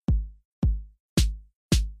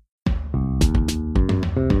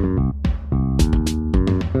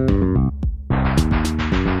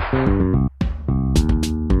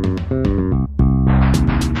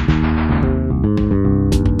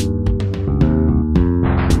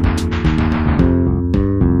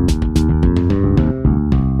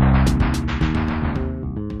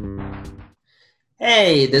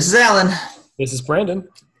Hey, this is Alan, This is Brandon.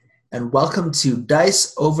 and welcome to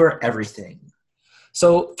Dice Over Everything.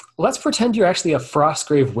 So let's pretend you're actually a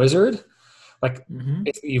Frostgrave wizard. Like hmm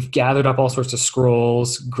you've gathered up all sorts of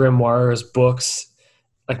scrolls, grimoires, books,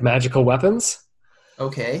 like magical weapons.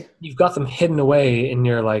 Okay. You've got them hidden away in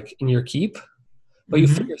your keep, but you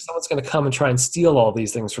hmm figure someone's going to come and try and steal all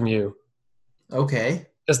these things from you. Okay.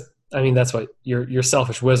 Just, I mean, that's what you're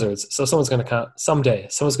selfish wizards. So someone's going to come someday.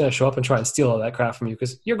 Someone's going to show up and try and steal all that crap from you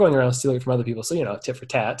because you're going around stealing it from other people. So tit for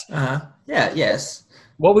tat. Uh-huh. Yeah, yes.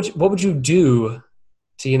 What would you do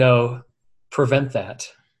to prevent that?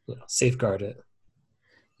 Safeguard it.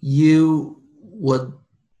 You would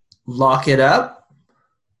lock it up?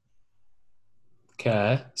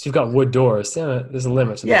 Okay. So you've got wood doors. Damn it, there's a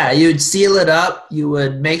limit to Yeah, that. you'd seal it up. You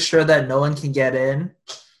would make sure that no one can get in.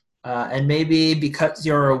 And maybe because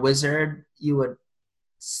you're a wizard, like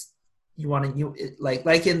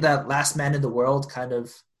in the Last Man in the World kind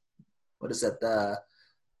of, what is that,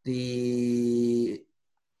 the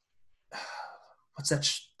what's that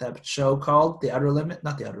show called? The Outer Limit?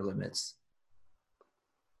 Not The Outer Limits.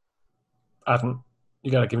 I don't.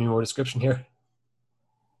 You gotta give me more description here.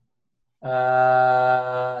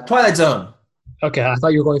 Twilight Zone. Okay, I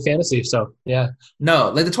thought you were going fantasy. So yeah.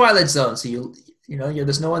 No, like the Twilight Zone. So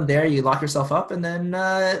there's no one there. You lock yourself up, and then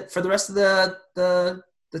for the rest of the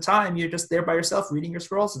time, you're just there by yourself, reading your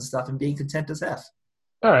scrolls and stuff, and being content as F.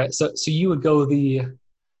 All right. So you would go the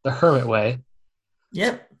hermit way.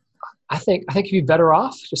 Yep. I think you'd be better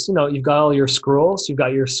off. Just you've got all your scrolls. You've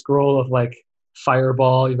got your scroll of like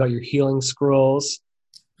fireball. You've got your healing scrolls.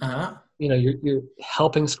 Uh-huh. Your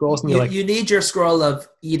helping scrolls, and you're like, You need your scroll of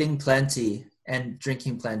eating plenty and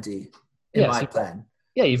drinking plenty in yeah, my plan.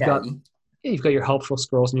 yeah, you've Yeah. got your helpful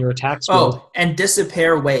scrolls and your attack scrolls. Oh, and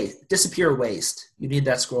disappear waste. You need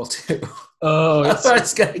that scroll too. Oh, Otherwise,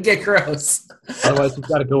 it's gonna get gross. otherwise you've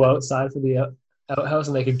got to go outside for the outhouse,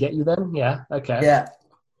 and they could get you then. Yeah, okay. Yeah.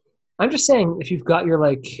 I'm just saying, if you've got your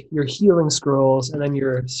healing scrolls and then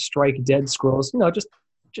your strike dead scrolls,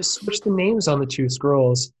 just switch the names on the two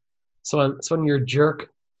scrolls. So when your jerk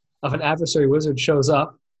of an adversary wizard shows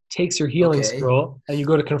up, takes your healing Okay. scroll, and you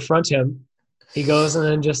go to confront him, he goes and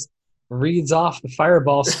then just reads off the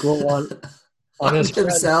fireball scroll on his friend,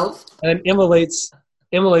 himself. and then immolates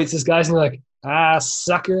his guys, and you're like,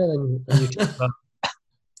 sucker, and you take him up.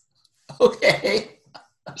 Okay.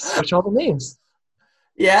 Switch all the names.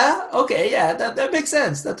 Yeah. Okay. Yeah. That makes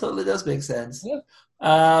sense. That totally does make sense. Yeah.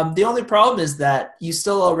 The only problem is that you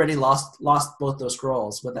still already lost both those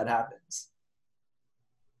scrolls when that happens.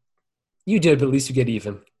 You did, but at least you get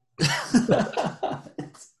even.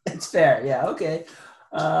 it's fair. Yeah. Okay.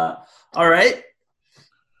 All right.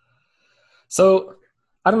 So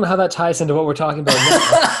I don't know how that ties into what we're talking about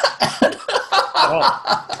now.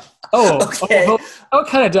 Okay. It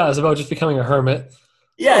kind of does, about just becoming a hermit.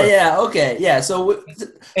 Yeah. Sure. Yeah. Okay. Yeah. So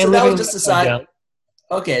that was just a side.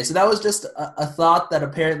 Okay, so that was just a thought that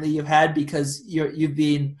apparently you've had because you've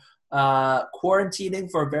been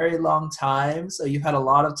quarantining for a very long time, so you've had a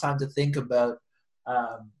lot of time to think about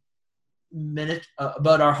about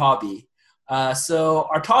our hobby. So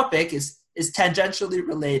our topic is tangentially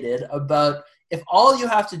related about if all you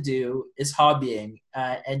have to do is hobbying,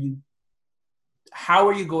 how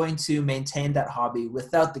are you going to maintain that hobby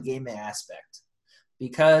without the gaming aspect?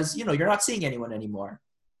 Because you're not seeing anyone anymore.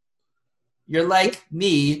 You're like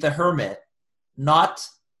me, the hermit, not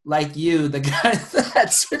like you, the guy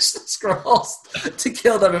that switched the scrolls to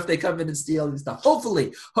kill them if they come in and steal and stuff.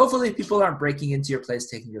 Hopefully people aren't breaking into your place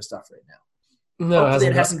taking your stuff right now. No, Hopefully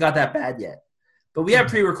it hasn't got that bad yet. But we have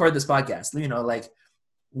pre-recorded this podcast.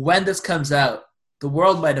 When this comes out, the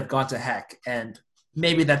world might have gone to heck, and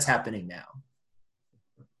maybe that's happening now.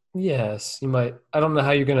 Yes, you might. I don't know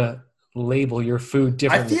how you're going to label your food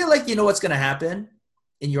differently. I feel like what's going to happen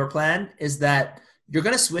in your plan is that you're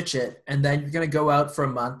going to switch it, and then you're going to go out for a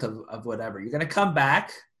month of whatever. You're going to come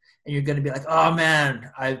back, and you're going to be like, oh,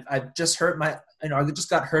 man, I've just hurt I just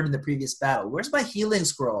got hurt in the previous battle. Where's my healing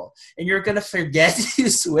scroll? And you're going to forget you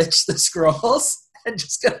switched the scrolls and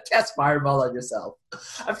just going to cast Fireball on yourself.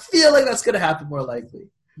 I feel like that's going to happen more likely.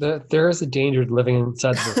 There is a danger to living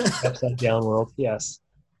inside the upside down world. Yes.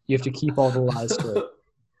 You have to keep all the lies straight.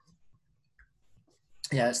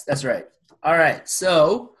 Yes, that's right. All right.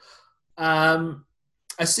 So,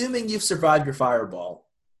 assuming you've survived your fireball,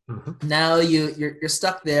 now you're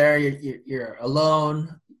stuck there. You're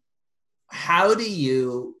alone. How do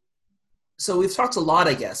you? So we've talked a lot,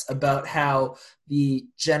 I guess, about how the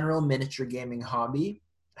general miniature gaming hobby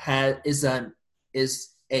is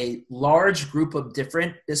a large group of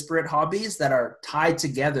different disparate hobbies that are tied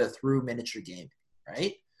together through miniature gaming,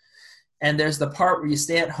 right? and there's the part where you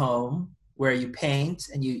stay at home, where you paint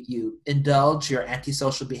and you indulge your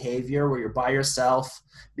antisocial behavior, where you're by yourself,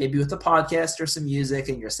 maybe with a podcast or some music,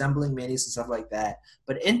 and you're assembling minis and stuff like that.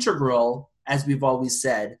 But integral, as we've always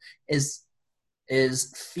said, is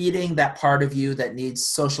feeding that part of you that needs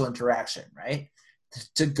social interaction, right?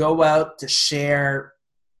 To go out, to share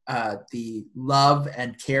the love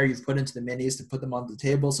and care you've put into the minis, to put them on the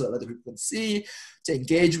table so that other people can see, to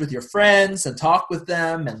engage with your friends and talk with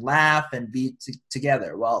them and laugh and be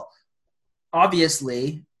together. Well,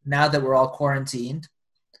 obviously, now that we're all quarantined,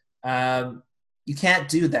 you can't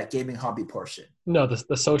do that gaming hobby portion. No,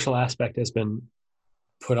 the social aspect has been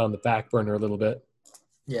put on the back burner a little bit.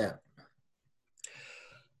 Yeah.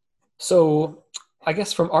 So I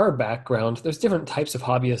guess from our background, there's different types of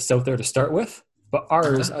hobbyists out there to start with. But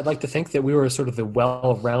ours, I'd like to think that we were sort of the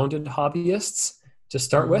well-rounded hobbyists to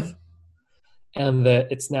start with, and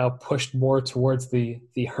that it's now pushed more towards the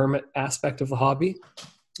hermit aspect of the hobby.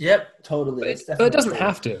 Yep, totally. But it doesn't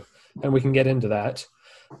have to, and we can get into that.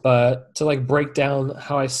 But to like break down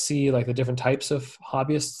how I see like the different types of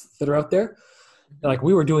hobbyists that are out there, like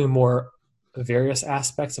we were doing more various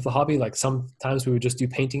aspects of the hobby. Like sometimes we would just do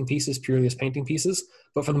painting pieces purely as painting pieces,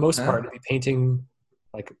 but for the most part, it'd be painting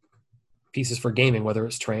like pieces for gaming, whether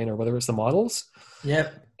it's terrain or whether it's the models.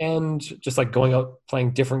 Yep. And just like going out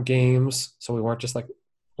playing different games, so we weren't just like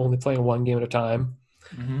only playing one game at a time.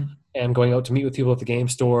 And going out to meet with people at the game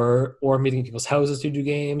store or meeting in people's houses to do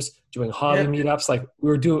games, doing hobby meetups. Like we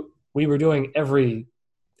were doing every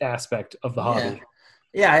aspect of the hobby.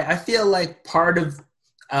 Yeah, I feel like part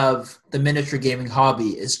of the miniature gaming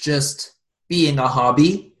hobby is just being a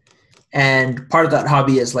hobby, and part of that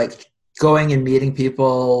hobby is like going and meeting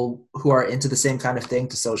people who are into the same kind of thing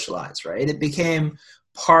to socialize, right? It became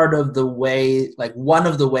part of the way, like one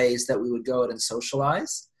of the ways that we would go out and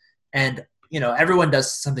socialize. And, you know, everyone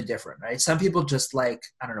does something different, right? Some people just like,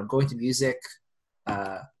 I don't know, going to music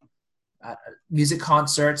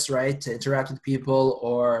concerts, right? To interact with people,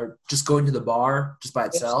 or just going to the bar just by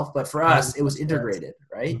itself. But for us, it was integrated,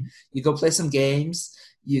 right? You go play some games,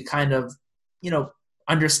 you kind of, you know,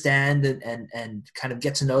 understand and kind of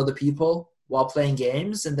get to know the people while playing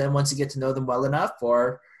games. And then once you get to know them well enough,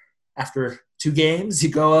 or after 2 games, you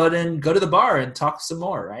go out and go to the bar and talk some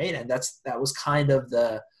more, right? And that was kind of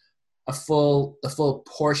the full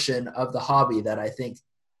portion of the hobby that I think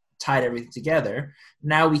tied everything together.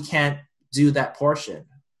 Now we can't do that portion,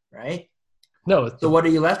 right? No. So what are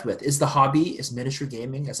you left with? Is miniature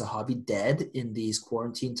gaming as a hobby dead in these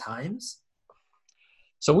quarantine times?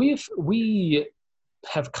 So we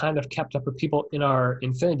have kind of kept up with people in our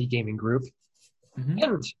Infinity Gaming group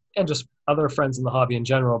and just other friends in the hobby in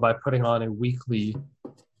general by putting on a weekly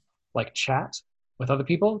like chat with other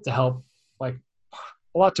people to help, like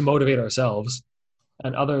a lot to motivate ourselves,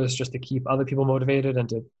 and others just to keep other people motivated and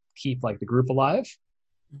to keep like the group alive.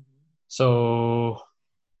 So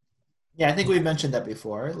yeah, I think we've mentioned that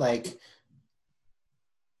before. Like,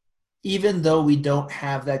 even though we don't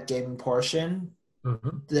have that gaming portion,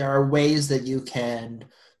 there are ways that you can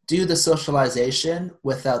do the socialization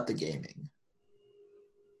without the gaming.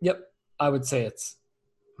 Yep. I would say it's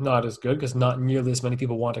not as good because not nearly as many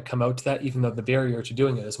people want to come out to that, even though the barrier to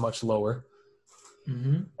doing it is much lower.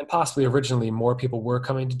 And possibly originally more people were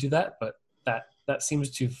coming to do that, but that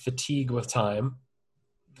seems to fatigue with time.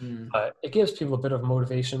 But it gives people a bit of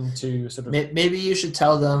motivation to sort of... Maybe you should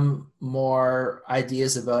tell them more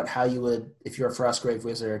ideas about how you would, if you're a Frostgrave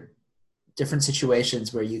Wizard, different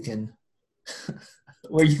situations where you can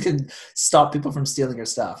stop people from stealing your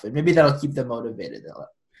stuff, and maybe that'll keep them motivated.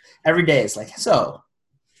 Every day it's like, so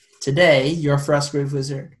today you're a Frostgrave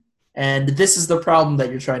Wizard and this is the problem that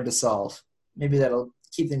you're trying to solve. Maybe that'll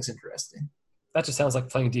keep things interesting. That just sounds like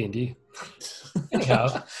playing D&D.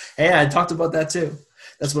 Anyhow. Hey, I talked about that too.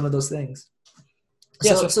 That's one of those things.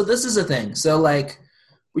 Yeah, so this is a thing. So like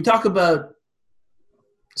we talk about,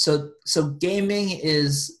 so gaming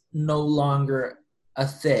is no longer a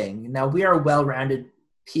thing. Now we are well-rounded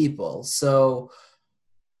people. So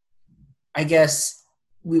I guess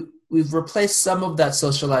we've replaced some of that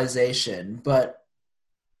socialization, but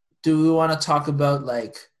do we want to talk about,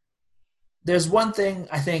 like, there's one thing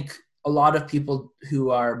I think a lot of people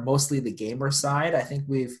who are mostly the gamer side, I think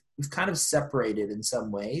we've kind of separated in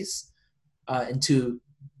some ways into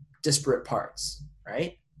disparate parts,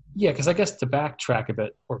 right? Yeah, because I guess to backtrack a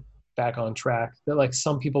bit, or back on track, that like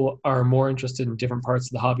some people are more interested in different parts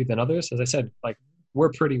of the hobby than others. As I said, like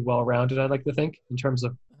we're pretty well-rounded, I like to think, in terms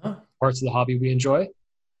of parts of the hobby we enjoy.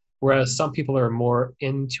 Whereas some people are more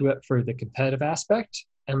into it for the competitive aspect,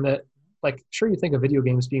 and that, like, sure, you think of video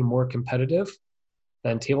games being more competitive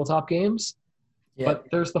than tabletop games, Yeah. But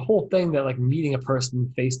there's the whole thing that like meeting a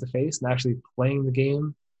person face to face and actually playing the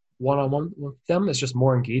game one on one with them is just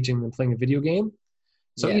more engaging than playing a video game.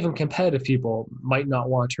 So Yeah. even competitive people might not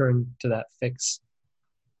want to turn to that fix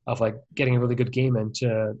of like getting a really good game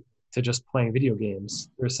into to just playing video games.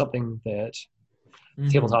 There's something that Hmm.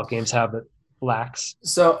 tabletop games have that lacks.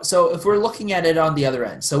 So if we're looking at it on the other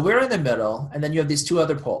end, so we're in the middle, and then you have these two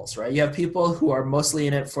other poles, right? You have people who are mostly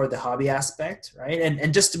in it for the hobby aspect, right?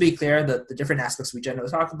 And just to be clear, the different aspects we generally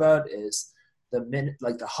talk about is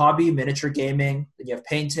like the hobby miniature gaming. Then you have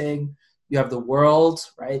painting, you have the world,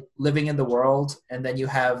 right? Living in the world, and then you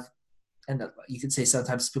have, and you could say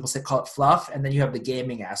sometimes people say call it fluff, and then you have the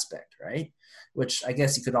gaming aspect, right? Which I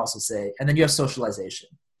guess you could also say, and then you have socialization,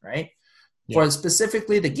 right? Yeah. For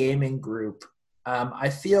specifically the gaming group, I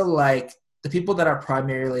feel like the people that are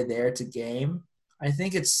primarily there to game, I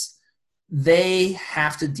think they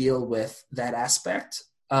have to deal with that aspect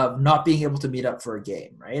of not being able to meet up for a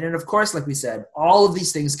game, right? And of course, like we said, all of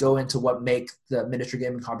these things go into what make the miniature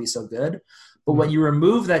gaming hobby so good. But when Mhm. you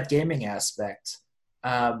remove that gaming aspect,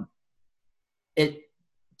 um, it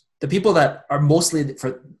the people that are mostly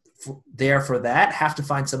there for that have to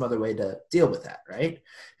find some other way to deal with that, right?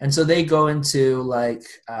 And so they go into like,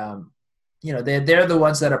 they're the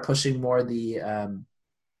ones that are pushing more the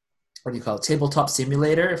what do you call it, tabletop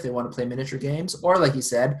simulator if they want to play miniature games, or like you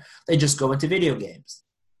said, they just go into video games,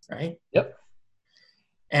 right? Yep.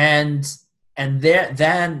 and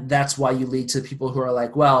then that's why you lead to people who are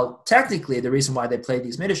like, well, technically the reason why they play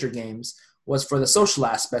these miniature games was for the social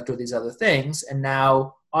aspect or these other things, and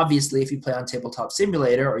now obviously if you play on tabletop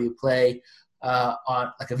simulator or you play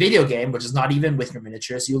on like a video game which is not even with your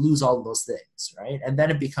miniatures, you lose all of those things, right? And then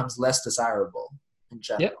it becomes less desirable in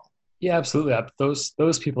Yep. general. Yeah, absolutely.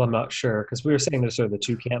 Those people, I'm not sure because we were saying there's sort of the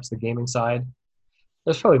two camps, the gaming side.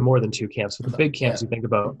 There's probably more than two camps, but the big Yeah. camps you think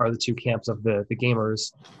about are the two camps of the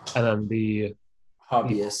gamers and then the people,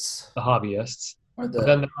 Hobbyists the hobbyists. or But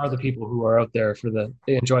then there are the people who are out there for they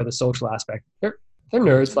enjoy the social aspect. They're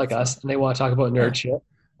nerds like us and they want to talk about nerd yeah. shit.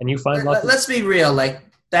 And you find lots of Let's be real, like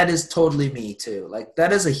that is totally me too. Like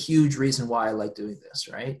that is a huge reason why I like doing this,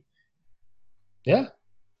 right? yeah.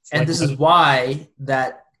 It's And like this is why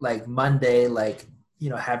that like Monday, like,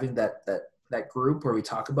 having that group where we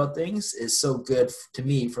talk about things is so good to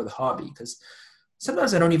me for the hobby, because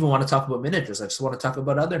sometimes I don't even want to talk about miniatures. I just want to talk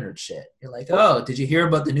about other nerd shit. You're like, well, oh, did you hear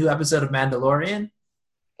about the new episode of Mandalorian?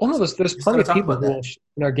 no, there's Just plenty gotta of talk people about who will that.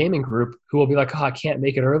 in our gaming group who will be like, oh, I can't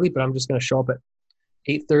make it early, but I'm just going to show up at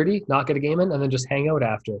 8:30, not get a game in, and then just hang out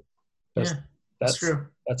after. Because Yeah, that's that's true.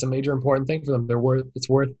 that's a major important thing for them. It's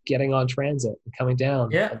worth getting on transit and coming down.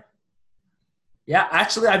 Yeah. Yeah,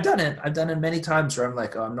 actually, I've done it. I've done it many times where I'm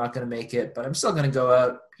like, oh, I'm not going to make it, but I'm still going to go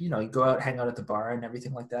out. You go out, hang out at the bar, and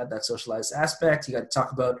everything like that. That socialized aspect. You got to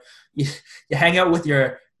talk about. You hang out with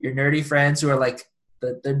your nerdy friends who are like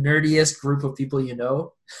the nerdiest group of people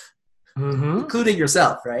Mm-hmm. including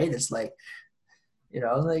yourself, right? It's like,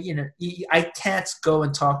 I can't go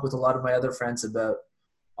and talk with a lot of my other friends about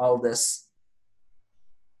all this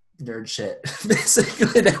nerd shit.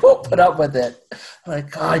 Basically, they won't put up with it.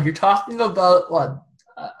 Like, God, you're talking about what?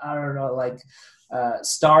 I don't know, like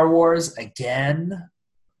Star Wars again.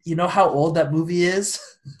 You know how old that movie is?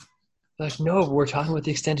 Like, no, we're talking about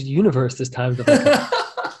the extended universe this time. They're like,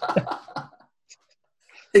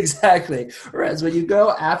 Exactly. Whereas when you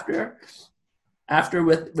go after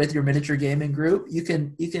with your miniature gaming group, you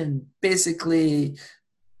can basically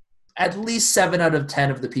at least 7 out of 10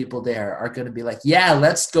 of the people there are going to be like, yeah,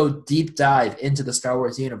 let's go deep dive into the Star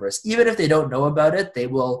Wars universe. Even if they don't know about it, they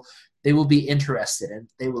will be interested and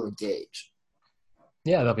they will engage.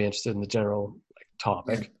 yeah, they'll be interested in the general like, Yeah.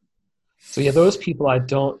 topic. So yeah, those people, I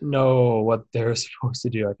don't know what they're supposed to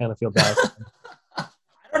do. I kind of feel bad I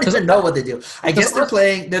don't because even know what they do. I guess they're because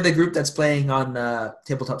playing. They're the group that's playing on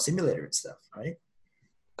Tabletop Simulator and stuff, right?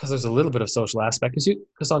 there's a little bit of social aspect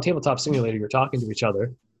because on tabletop simulator you're talking to each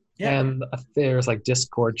other Yeah. and there's like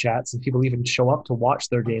discord chats and people even show up to watch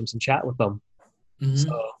their games and chat with them so,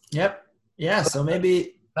 Mm-hmm. Yep. Yeah. so So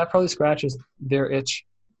maybe. that probably scratches their itch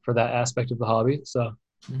for that aspect of the hobby so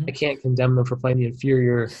I Mhm. can't condemn them for playing the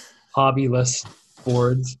inferior hobbyless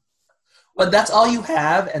boards. But that's all you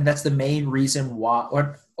have, and that's the main reason why,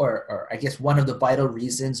 or I guess one of the vital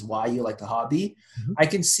reasons why you like the hobby. Mhm. I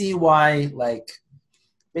can see why, like,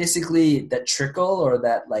 basically that trickle or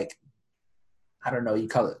that, like, I don't know, you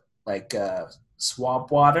call it like swamp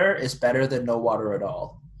water is better than no water at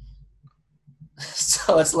all.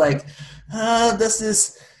 So it's Yep. like,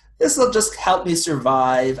 this will just help me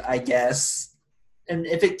survive, I guess. And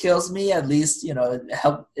if it kills me, at least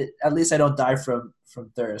at least I don't die from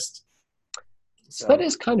thirst. So that So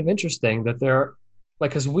is kind of interesting that there like,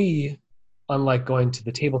 because we, unlike going to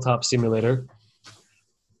the tabletop simulator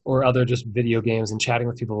or other just video games and chatting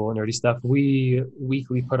with people and nerdy stuff, we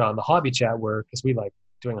weekly put on the hobby chat where, because we like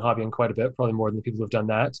doing hobbying quite a bit, probably more than the people who've done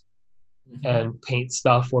that, Mm-hmm. and paint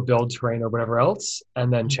stuff or build terrain or whatever else,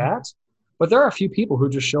 and then Mm-hmm. chat. But there are a few people who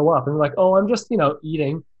just show up and like, oh, I'm just,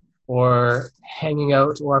 eating or hanging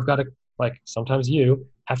out, or I've got to, like, sometimes you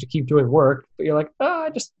have to keep doing work, but you're like, oh, I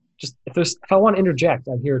just if I want to interject,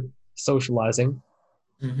 I'm here socializing,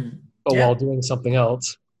 Mm-hmm. but while Yeah. doing something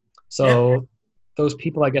else. Yeah. So those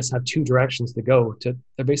people, I guess, have two directions to go.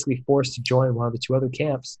 They're basically forced to join one of the two other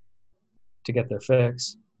camps to get their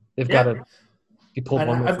fix. They've got Yeah. to be pulled And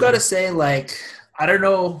one way or I've the got to other. say, like, I don't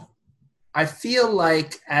know. I feel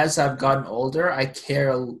like as I've gotten older, I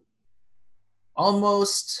care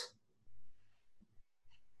almost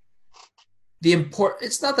the important.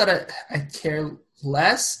 It's not that I care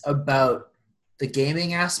less about the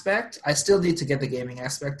gaming aspect. I still need to get the gaming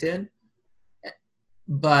aspect in,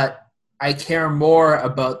 but I care more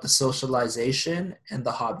about the socialization and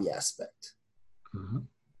the hobby aspect. Mhm.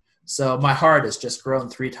 So my heart has just grown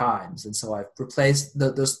 3 times, and so I've replaced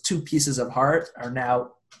those two pieces of heart are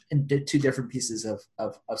now in two different pieces of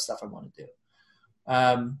stuff I want to do.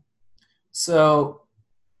 Um, so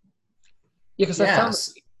Yeah, because I found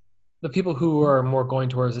yes, the people who are more going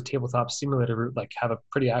towards a tabletop simulator route like have a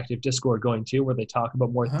pretty active Discord going too, where they talk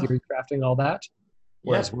about more uh-huh. theory crafting, all that.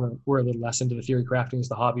 Yeah, Whereas we're a little less into the theory crafting as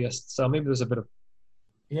the hobbyists. So maybe there's a bit of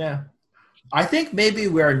yeah. I think maybe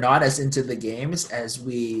we're not as into the games as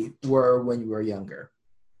we were when we were younger.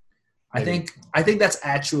 maybe. I think that's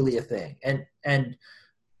actually a thing, and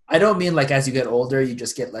I don't mean like as you get older you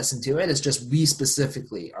just get less into it. It's just we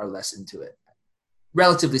specifically are less into it,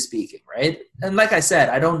 relatively speaking, right? And like I said,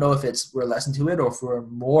 I don't know if it's we're less into it or if we're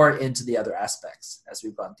more into the other aspects as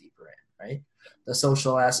we've gone deeper in, right? The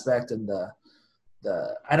social aspect and the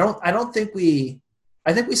I don't think we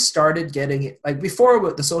I think we started getting it like before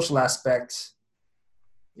with the social aspect,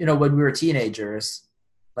 when we were teenagers,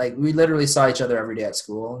 like we literally saw each other every day at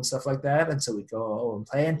school and stuff like that. And so we'd go and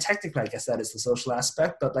play. And technically, I guess that is the social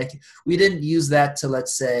aspect, but like we didn't use that to,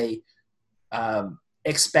 let's say,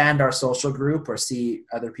 expand our social group or see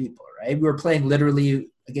other people, right? We were playing literally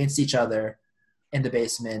against each other in the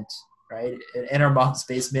basement, right? In our mom's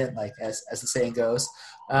basement, like as the saying goes.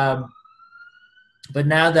 But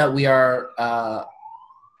now that we are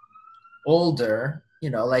older,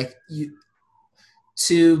 like you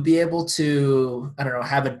to be able to, I don't know,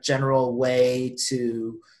 have a general way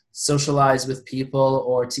to socialize with people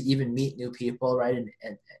or to even meet new people, right?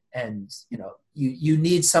 And you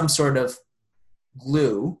need some sort of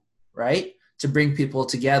glue, right, to bring people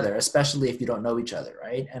together, especially if you don't know each other,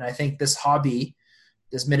 right? And I think this hobby,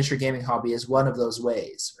 this miniature gaming hobby, is one of those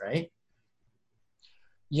ways, right?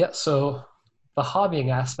 Yeah, so the hobbying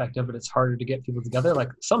aspect of it, it's harder to get people together. Like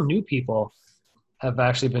some new people have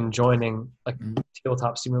actually been joining like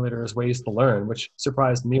tabletop simulator as ways to learn, which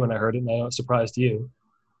surprised me when I heard it, and I know it surprised you.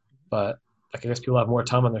 But like, I guess people have more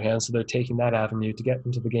time on their hands, so they're taking that avenue to get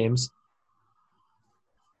into the games.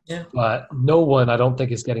 Yeah. But no one, I don't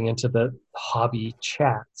think, is getting into the hobby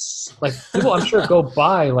chats. Like people, I'm sure, go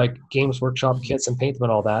buy like Games Workshop kits and paint them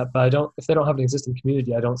and all that. But I don't, if they don't have an existing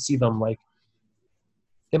community, I don't see them like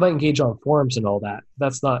they might engage on forums and all that.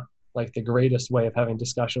 That's not like the greatest way of having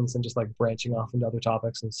discussions and just like branching off into other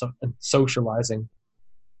topics and socializing.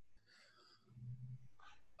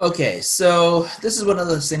 Okay, so this is one of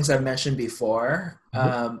those things I mentioned before,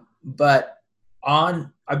 Mhm. but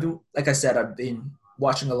I've been, like I said, I've been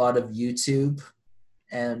watching a lot of YouTube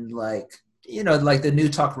and like like the new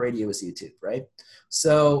talk radio is YouTube, right?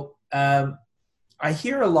 So I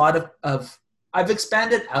hear a lot of I've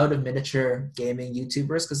expanded out of miniature gaming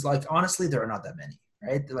YouTubers because like honestly there are not that many,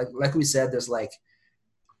 right? Like we said, there's like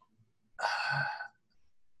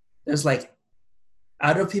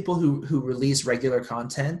out of people who release regular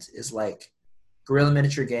content is like Gorilla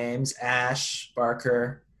Miniature Games, Ash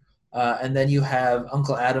Barker, and then you have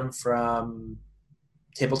Uncle Adam from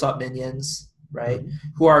Tabletop Minions, right? Mhm.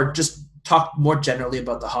 Who are just talk more generally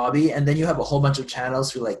about the hobby, and then you have a whole bunch of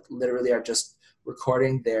channels who like literally are just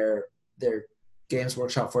recording their Games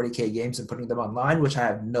Workshop 40K games and putting them online, which I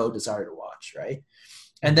have no desire to watch, right?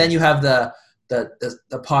 And then Mhm. you have the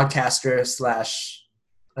podcaster slash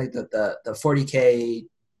like the 40K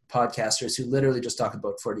podcasters who literally just talk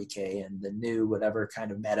about 40K and the new whatever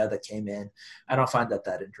kind of meta that came in. I don't find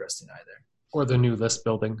that interesting either. Or the new list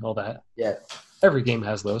building, all that. Yeah, Every game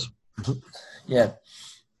has those. Mhm. yeah.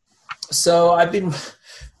 So I've been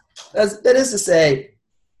that is to say,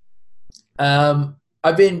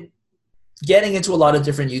 I've been getting into a lot of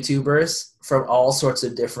different YouTubers from all sorts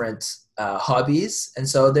of different hobbies. And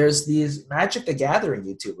so there's these Magic the Gathering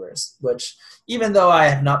YouTubers, which even though I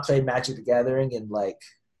have not played Magic the Gathering in like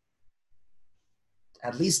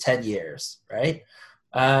at least 10 years, right?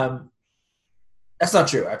 Um, that's not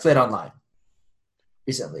true. I played online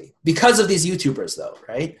recently because of these YouTubers, though,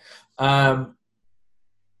 right? Um,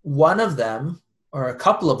 one of them, or a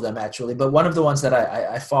couple of them actually, but one of the ones that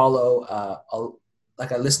I follow,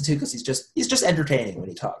 like I listen to because he's just entertaining when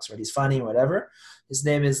he talks, right? He's funny, whatever. His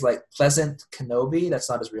name is like Pleasant Kenobi. That's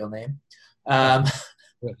not his real name.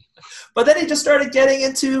 But then he just started getting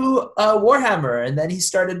into Warhammer, and then he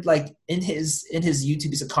started like in his YouTube.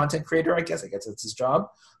 He's a content creator, I guess. That's his job.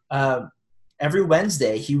 Every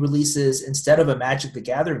Wednesday, he releases, instead of a Magic the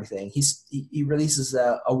Gathering thing, he releases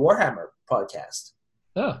a Warhammer podcast.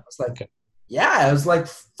 Oh, it's like, okay. Yeah, it was like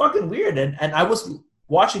fucking weird, and I was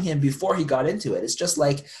watching him before he got into it. It's just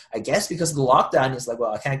like, I guess because of the lockdown, he's like,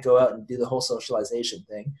 well, I can't go out and do the whole socialization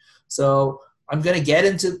thing, so I'm gonna get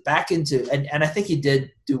back into, and I think he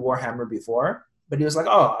did do Warhammer before, but he was like,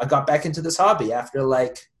 oh, I got back into this hobby after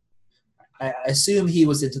like, I assume he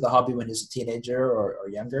was into the hobby when he was a teenager or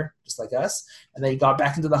younger, just like us, and then he got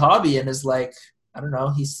back into the hobby and is like, I don't know,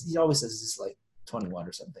 he always says he's like 21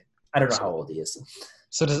 or something. I don't know how old he is.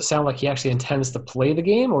 So does it sound like he actually intends to play the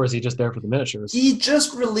game, or is he just there for the miniatures? He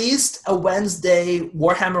just released a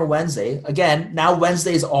Warhammer Wednesday. Again, now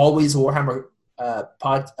Wednesday is always Warhammer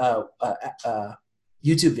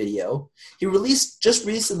YouTube video. He just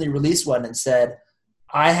recently released one and said,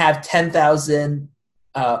 I have 10,000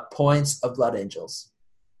 points of Blood Angels.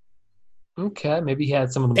 Okay, maybe he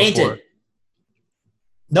had some of them Painted. before.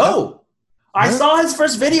 No. I saw his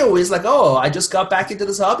first video. He's like, oh, I just got back into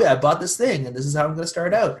this hobby. I bought this thing, and this is how I'm going to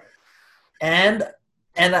start out. And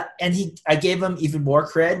I gave him even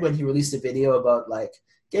more cred when he released a video about like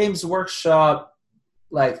Games Workshop,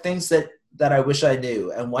 like things that I wish I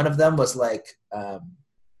knew. And one of them was like,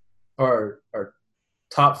 or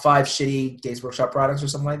top 5 shitty Games Workshop products or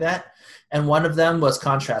something like that. And one of them was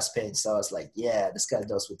contrast paints. So I was like, yeah, this guy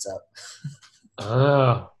knows what's up.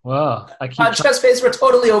 Oh, wow. Contrast paints were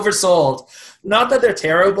totally oversold. Not that they're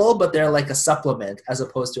terrible, but they're like a supplement as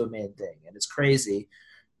opposed to a main thing. And it's crazy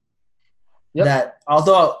that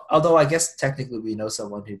although I guess technically we know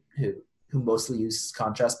someone who mostly uses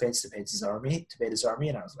contrast paints to paint his army,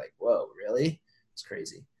 and I was like, whoa, really? It's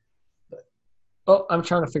crazy. Well, I'm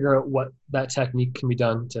trying to figure out what that technique can be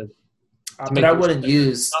done to but I wouldn't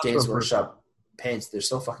use Games Workshop paints. They're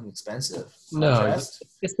so fucking expensive. Contrast.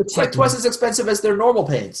 No, it's like twice as expensive as their normal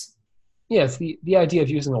paints. Yeah, it's the idea of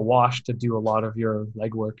using a wash to do a lot of your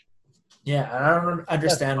legwork. Yeah, and I don't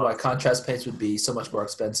understand why contrast paints would be so much more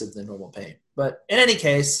expensive than normal paint. But in any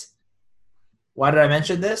case, why did I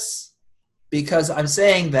mention this? Because I'm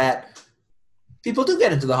saying that people do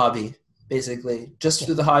get into the hobby, basically, just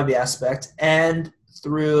through the hobby aspect and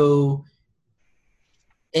through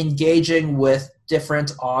engaging with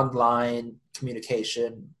different online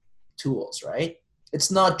communication tools, right? It's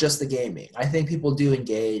not just the gaming. I think people do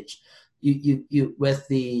engage you with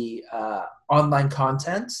the online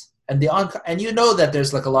content, and you know that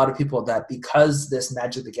there's like a lot of people that, because this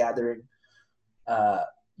Magic the Gathering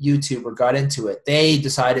YouTuber got into it, they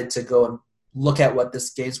decided to go and look at what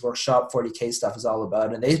this Games Workshop 40K stuff is all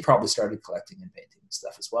about, and they probably started collecting and painting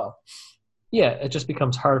stuff as well. Yeah, it just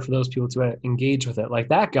becomes hard for those people to engage with it. Like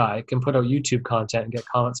that guy can put out YouTube content and get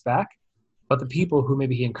comments back, but the people who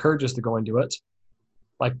maybe he encourages to go into it,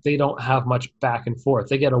 like they don't have much back and forth.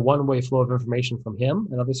 They get a one-way flow of information from him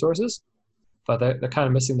and other sources, but they're kind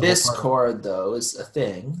of missing the Discord, though, is a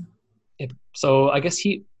thing. So I guess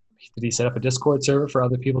did he set up a Discord server for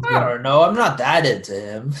other people to I don't know. I'm not that into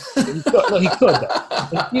him. He could.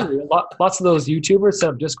 Lots of those YouTubers set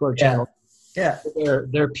up Discord channels. Yeah.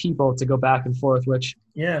 They're people to go back and forth, which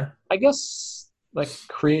I guess like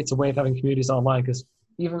creates a way of having communities online, because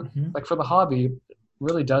even like for the hobby, it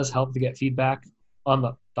really does help to get feedback on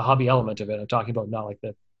the hobby element of it. I'm talking about not like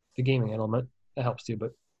the gaming element. That helps too,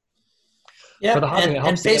 but for the hobby, it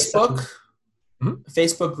helps. And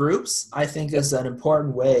Facebook groups, I think, is an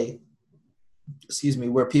important way,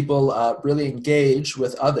 where people really engage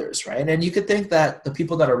with others, right? And you could think that the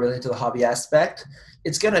people that are really into the hobby aspect,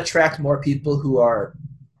 it's going to attract more people who are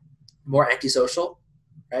more antisocial,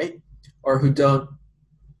 right? Or who don't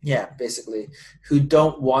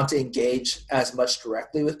want to engage as much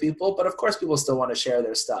directly with people. But of course, people still want to share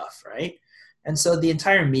their stuff, right? And so the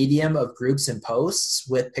entire medium of groups and posts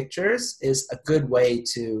with pictures is a good way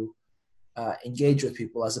to engage with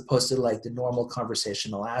people, as opposed to like the normal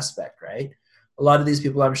conversational aspect, right? A lot of these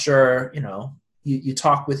people, I'm sure, you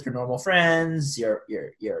talk with your normal friends, your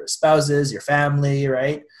spouses, your family,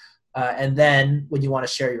 right? And then when you want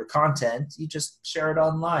to share your content, you just share it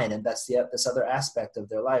online, and that's this other aspect of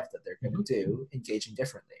their life that they're going Mhm. to do, engaging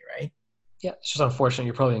differently, right? Yeah, it's just unfortunate.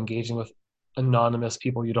 You're probably engaging with anonymous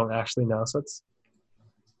people you don't actually know, so it's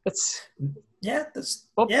Yeah, that's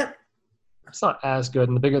well, yeah. it's not as good.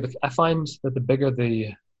 And the bigger I find that the bigger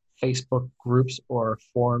the Facebook groups or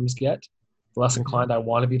forums get, the less Mhm. inclined I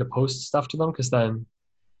want to be to post stuff to them because then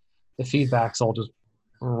the feedback's all just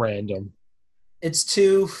random. It's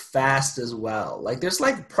too fast as well. Like there's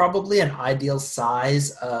like probably an ideal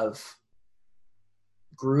size of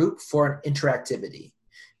group for interactivity.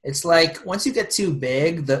 It's like once you get too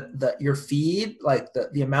big, the your feed, like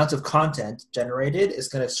the amount of content generated is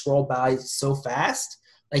going to scroll by so fast.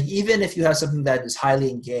 Like even if you have something that is highly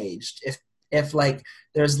engaged, if like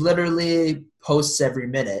there's literally posts every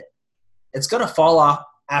minute, it's going to fall off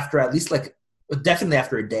after at least like definitely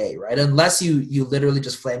after a day, right? Unless you literally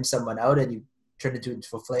just flame someone out and you turn it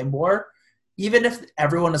into a flame war. Even if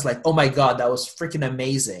everyone is like, "Oh my god, that was freaking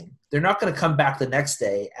amazing," they're not going to come back the next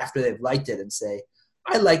day after they've liked it and say,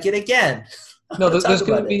 "I like it again." I No, want to talk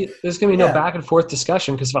about it. there's gonna be no Yeah, back and forth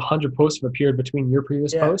discussion because if 100 posts have appeared between your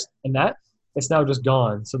previous yeah, post and that, it's now just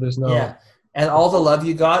gone. So there's no yeah. And all the love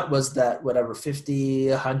you got was that whatever 50,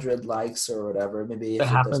 100 likes or whatever. Maybe that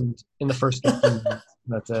if it doesn't. happened in the first 15 minutes.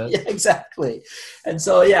 That's it. Yeah, exactly. And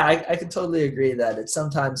so, yeah, I can totally agree that it's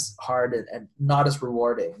sometimes hard and not as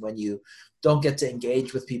rewarding when you don't get to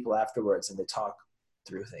engage with people afterwards and they talk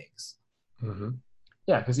through things. Hmm.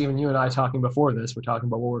 Yeah, because even you and I talking before this, we're talking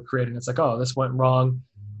about what we're creating. It's like, oh, this went wrong.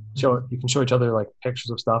 Mhm. You can show each other like pictures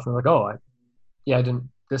of stuff, and like, oh, yeah, I didn't.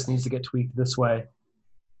 This needs to get tweaked this way,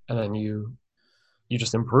 and then you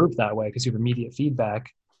just improve that way because you have immediate feedback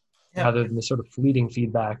Yeah, rather than the sort of fleeting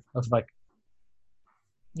feedback of like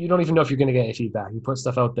you don't even know if you're going to get any feedback. You put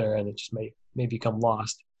stuff out there, and it just may become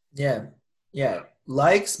lost. yeah, yeah.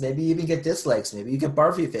 Likes, maybe you even get dislikes. Maybe you get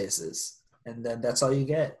barfy faces, and then that's all you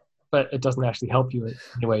get. But it doesn't actually help you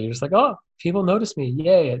anyway. You're just like, oh, people notice me,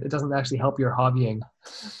 yay! It doesn't actually help your hobbying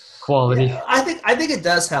quality. Yeah, I think it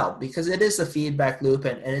does help because it is a feedback loop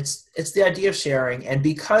and it's the idea of sharing and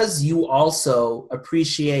because you also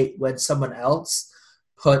appreciate when someone else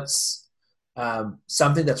puts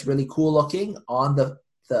something that's really cool looking on the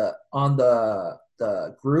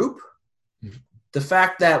group, the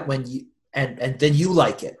fact that when you and then you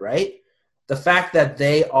like it, right? The fact that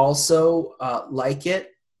they also like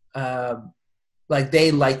it, like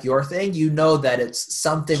they like your thing, you know that it's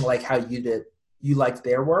something like how you like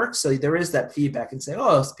their work. So there is that feedback and say,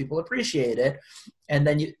 oh, people appreciate it. And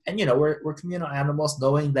then we're communal animals,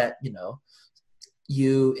 knowing that,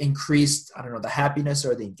 you increased, I don't know, the happiness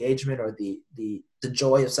or the engagement or the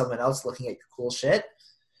joy of someone else looking at your cool shit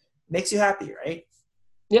makes you happy, right?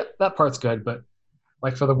 Yep, that part's good, but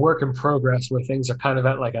like for the work in progress where things are kind of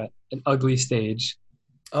at like an ugly stage.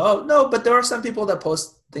 Oh no, but there are some people that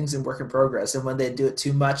post things in work in progress, and when they do it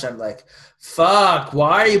too much, I'm like, "Fuck!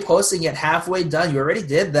 Why are you posting it halfway done? You already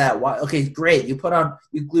did that. Why? Okay, great. You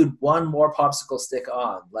glued one more popsicle stick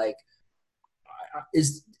on. Like,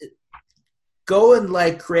 is go and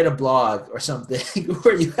like create a blog or something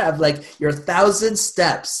where you have like your 1,000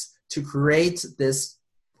 steps to create this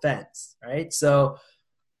fence, right? So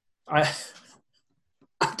I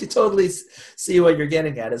I can totally see what you're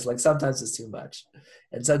getting at. Is like sometimes it's too much,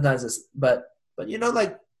 and sometimes it's but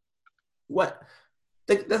like what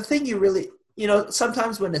the thing you really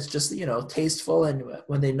sometimes when it's just tasteful and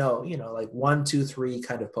when they know like 1 2 3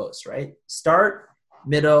 kind of post, right? Start,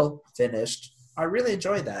 middle, finished. I really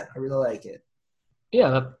enjoy that. I really like it.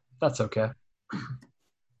 Yeah, that's okay.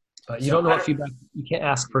 But you So don't know I what don't. feedback. You can't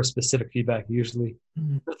ask for specific feedback usually.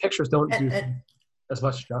 Mhm. The pictures don't and, do and as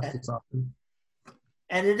much justice often.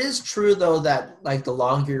 and it is true though that like the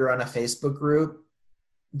longer you're on a Facebook group,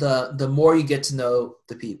 the more you get to know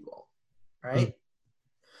the people, Mm. right?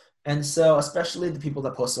 And so, especially the people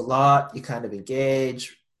that post a lot, you kind of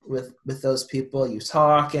engage with those people. You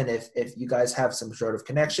talk, and if you guys have some sort of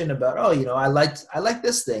connection about, oh, I like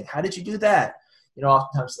this thing. How did you do that?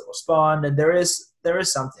 Oftentimes they'll respond, and there is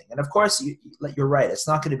something. And of course, you're right. It's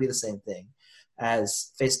not going to be the same thing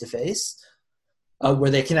as face to face,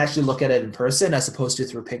 where they can actually look at it in person as opposed to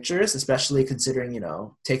through pictures. Especially considering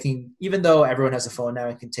taking, even though everyone has a phone now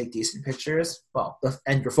and can take decent pictures. Well,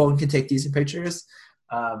 and your phone can take decent pictures.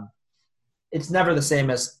 Um, it's never the same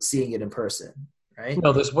as seeing it in person, right?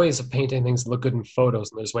 No, there's ways of painting things that look good in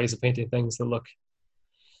photos, and there's ways of painting things that look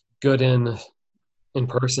good in Real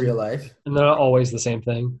person, life. and they're not always the same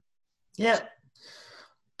thing. Yeah.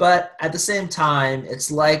 But at the same time,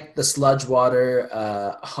 it's like the sludge water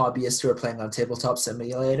hobbyists who are playing on Tabletop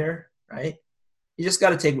Simulator, right? you just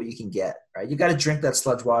got to take what you can get, right? You got to drink that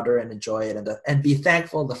sludge water and enjoy it, and be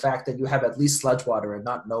thankful the fact that you have at least sludge water and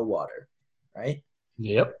not no water, right?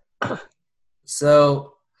 Yep.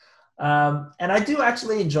 So, and I do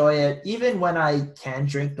actually enjoy it, even when I can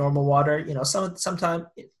drink normal water. You know, sometimes,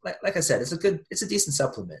 like I said, it's a decent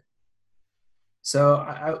supplement. So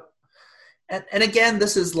and again,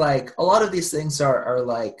 this is like a lot of these things are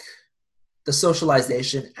like the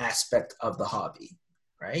socialization aspect of the hobby,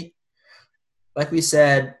 right? Like we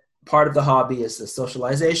said, part of the hobby is the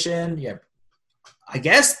socialization. Yeah, I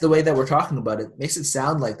guess the way that we're talking about it makes it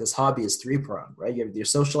sound like this hobby is three-pronged, right? You have your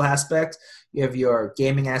social aspect, you have your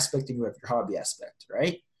gaming aspect, and you have your hobby aspect,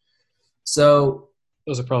 right? So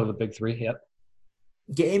Those are probably the big three. Yep.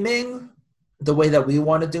 gaming, the way that we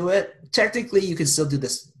want to do it, technically you can still do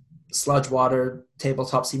this sludge water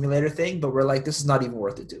tabletop simulator thing, but we're like, this is not even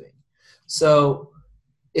worth it doing. So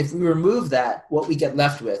if we remove that, what we get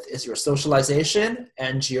left with is your socialization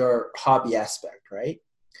and your hobby aspect, right?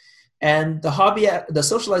 And the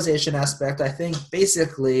socialization aspect, I think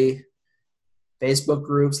basically Facebook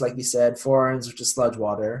groups, like you said, forums, which is sludge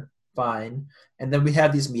water, fine. And then we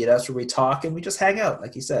have these meetups where we talk and we just hang out,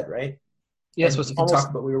 like you said, right? Yeah, so And you can talk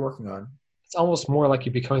about what we were working on. it's almost more like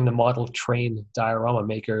you're becoming the model train diorama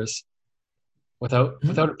makers without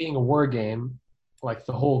it being a war game. Like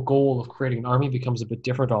the whole goal of creating an army becomes a bit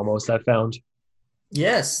different almost. I found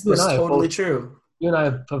Yes, you and that's I have totally both true. you and I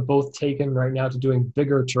have both taken right now to doing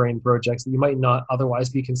bigger terrain projects that you might not otherwise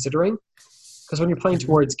be considering. Because when you're playing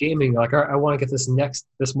towards gaming, like I want to get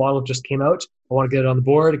this model just came out. I want to get it on the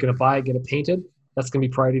board. I'm going to buy it, get it painted. That's going to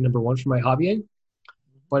be priority number one for my hobbying.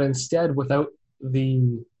 But instead, without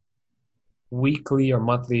the weekly or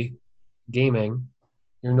monthly gaming,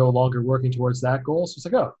 you're no longer working towards that goal. So it's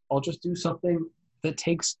like, oh, I'll just do something that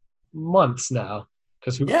takes months now.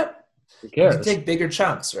 Because who Yep. You can cares? take bigger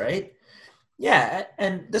chunks, right? Yeah,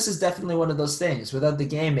 and this is definitely one of those things. Without the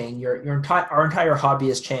gaming, our entire hobby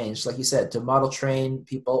has changed, like you said, to model train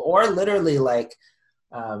people, or literally like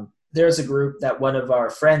there's a group that one of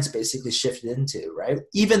our friends basically shifted into, right?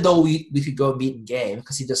 Even though we could go meet in game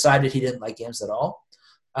because he decided he didn't like games at all,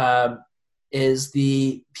 is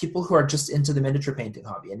the people who are just into the miniature painting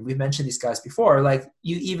hobby. And we've mentioned these guys before. Like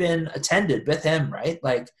you even attended with him, right?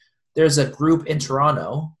 Like there's a group in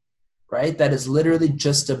Toronto, right, that is literally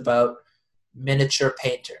just about miniature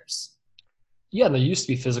painters. Yeah, and there used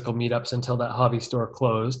to be physical meetups until that hobby store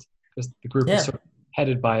closed because the group was Yeah. sort of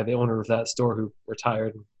headed by the owner of that store who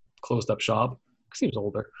retired and closed up shop because he was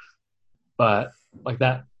older. But like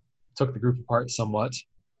that took the group apart somewhat.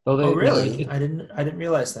 Though Oh, they really? I didn't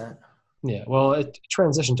realize that. yeah, well, it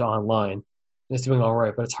transitioned to online. And it's doing all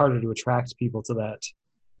right, but it's harder to attract people to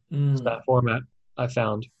Mm, that format. I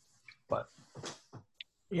found, but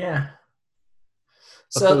yeah.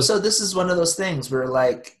 So those so this is one of those things where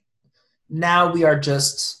like now we are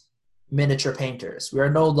just miniature painters. We are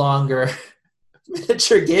no longer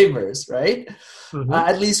miniature gamers, right? mhm.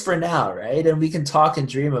 At least for now, right? And we can talk and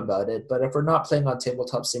dream about it. But if we're not playing on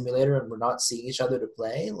Tabletop Simulator and we're not seeing each other to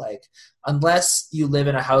play, like unless you live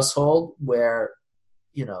in a household where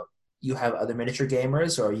you know you have other miniature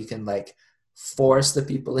gamers, or you can like force the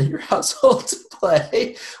people in your household to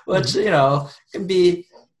play, which Mhm. can be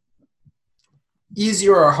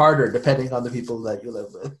easier or harder depending on the people that you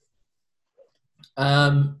live with.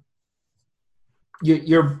 Um,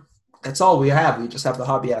 you're that's all we have. We just have the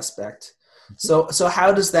hobby aspect. So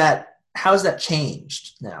how has that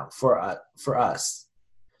changed now for us?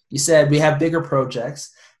 You said we have bigger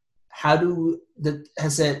projects. How do the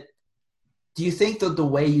has it? Do you think that the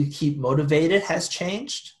way you keep motivated has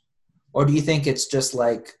changed, or do you think it's just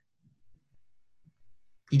like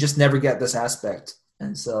you just never get this aspect,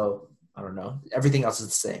 and so I don't know, everything else is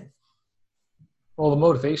the same? Well, the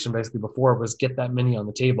motivation basically before was get that many on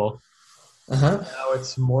the table. Uh huh. Now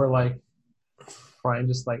it's more like try and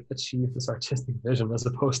just like achieve this artistic vision as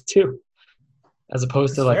opposed to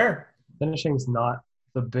like Fair. finishing's not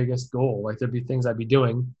the biggest goal. Like there'd be things I'd be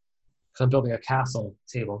doing because I'm building a castle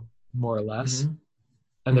table more or less, Mm-hmm.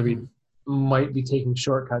 and there'd be Mm-hmm. might be taking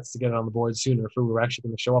shortcuts to get it on the board sooner if we were actually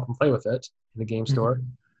going to show up and play with it in the game store. Mm-hmm.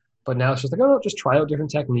 But now it's just like, oh, no, just try out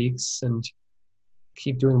different techniques and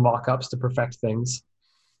keep doing mock-ups to perfect things.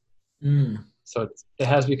 Mm. So it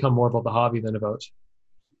has become more about the hobby than about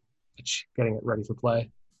getting it ready for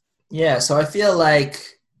play. Yeah, so I feel like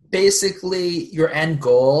basically your end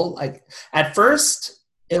goal, like at first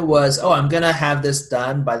it was, oh, I'm gonna have this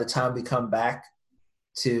done by the time we come back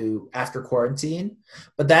to after quarantine.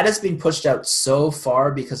 But that has been pushed out so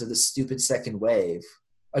far because of the stupid second wave.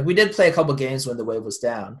 Like we did play a couple games when the wave was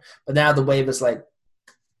down, but now the wave is like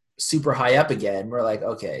super high up again, we're like,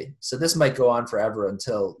 okay, so this might go on forever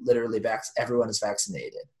until literally everyone is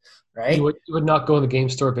vaccinated, right? You would not go in the game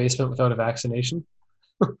store basement without a vaccination.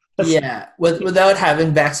 That's Yeah, without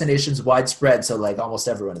having vaccinations widespread, so like almost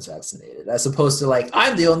everyone is vaccinated, as opposed to like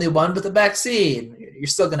I'm the only one with a vaccine. You're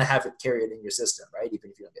still going to have it carried in your system, right?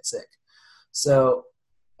 Even if you don't get sick. So,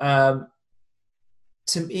 um,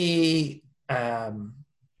 to me,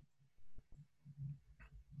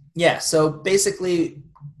 yeah. So basically,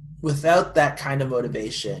 without that kind of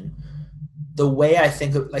motivation, the way I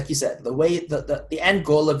think of, like you said, the way the end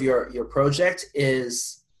goal of your project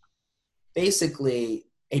is basically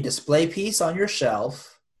a display piece on your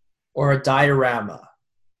shelf or a diorama,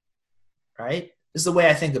 right? This is the way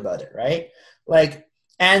I think about it, right? Like,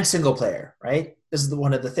 and single player, right? This is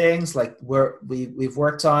one of the things like we've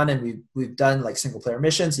worked on, and we've done like single player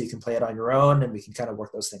missions, so you can play it on your own, and we can kind of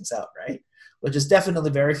work those things out, right? Which is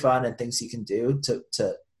definitely very fun and things you can do to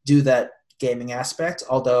do that gaming aspect.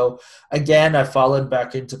 Although, again, I've fallen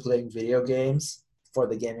back into playing video games for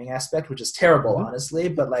the gaming aspect, which is terrible, Mhm. honestly.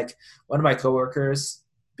 But like one of my coworkers,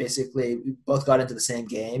 basically, we both got into the same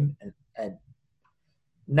game, and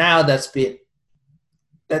now that's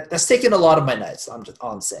taken a lot of my nights. I'm just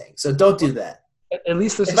all I'm saying. So don't do that. At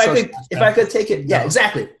least there's a If I social could, if I aspect. could take it, yeah, No.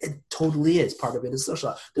 exactly. It totally is part of it is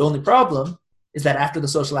social. The only problem is that after the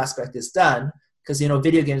social aspect is done, because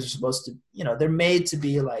video games are supposed to, they're made to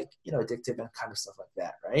be like, addictive and kind of stuff like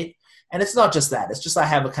that, right? And it's not just that. It's just I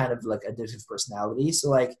have a kind of like addictive personality. So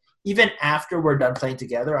like even after we're done playing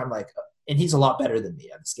together, I'm like, and he's a lot better than me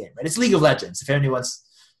at this game, right? It's League of Legends. If anyone's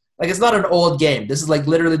like, it's not an old game. This is like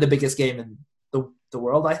literally the biggest game in the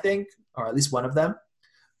world, I think, or at least one of them.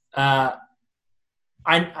 Uh,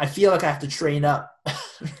 I feel like I have to train up,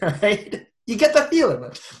 right? You get that feeling.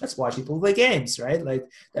 Like, that's why people play games, right? Like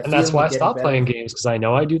that And that's feeling why of I getting stopped playing better. games because I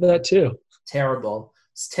know I do that too. Terrible.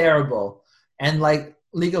 It's terrible. And like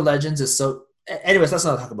League of Legends is so. Anyways, let's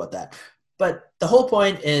not talk about that. But the whole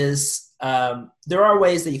point is, there are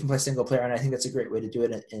ways that you can play single player, and I think that's a great way to do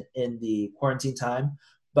it in the quarantine time.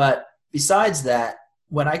 But besides that,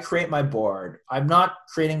 when I create my board, I'm not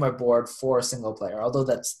creating my board for a single player, although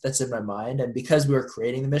that's in my mind. And because we were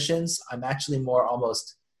creating the missions, I'm actually more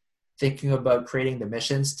almost thinking about creating the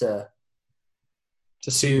missions To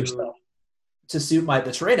suit to yourself. to suit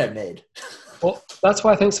the terrain I've made. Well, that's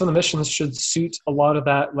why I think some of the missions should suit a lot of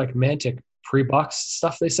that like Mantic pre-box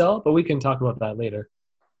stuff they sell, but we can talk about that later.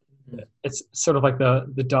 It's sort of like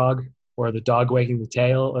the dog or the dog wagging the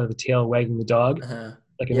tail or the tail wagging the dog. Uh-huh.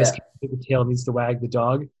 Like in this Yeah. case, the tail needs to wag the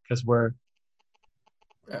dog because we're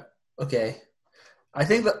Okay. I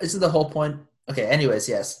think that this is the whole point. Okay. Anyways,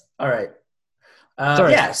 yes. All right.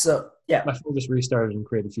 sorry, Yeah. So yeah, my phone just restarted and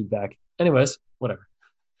created feedback. Anyways, whatever.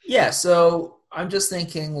 yeah. So I'm just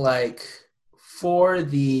thinking like for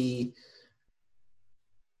the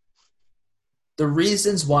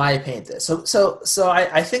reasons why I paint this. So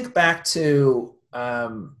I think back to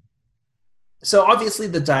so obviously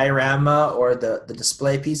the diorama or the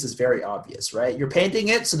display piece is very obvious, right? You're painting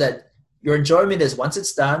it so that your enjoyment is once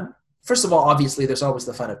it's done. First of all, obviously there's always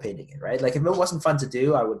the fun of painting it, right? Like if it wasn't fun to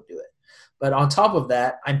do, I wouldn't do it. But on top of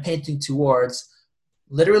that, I'm painting towards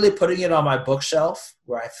literally putting it on my bookshelf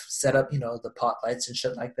where I've set up, the pot lights and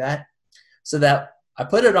shit like that, so that I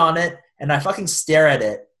put it on it and I fucking stare at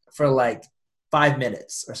it for like 5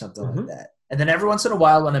 minutes or something like Mm-hmm. that. And then every once in a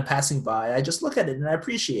while when I'm passing by, I just look at it and I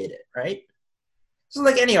appreciate it, right? So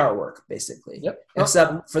like any artwork, basically. Yep. Oh,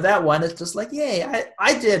 Except for that one, it's just like, yay,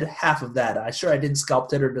 I did half of that. I didn't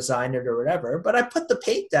sculpt it or design it or whatever, but I put the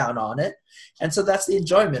paint down on it. And so that's the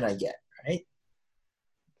enjoyment I get, right?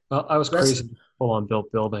 well, I was That's crazy full on built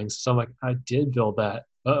buildings. So I'm like, I did build that.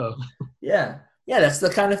 Uh oh. yeah. Yeah, that's the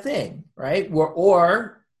kind of thing, right?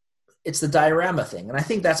 Or it's the diorama thing. And I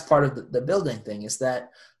think that's part of the building thing is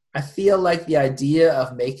that I feel like the idea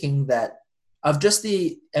of making that of just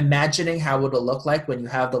the imagining how it'll look like when you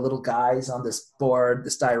have the little guys on this board,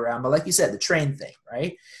 this diorama, like you said, the train thing,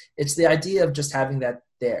 right? It's the idea of just having that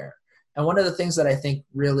there. And one of the things that I think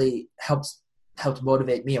really helped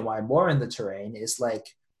motivate me and why I'm more in the terrain is like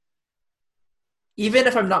even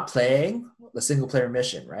if I'm not playing the single player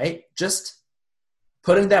mission, right? Just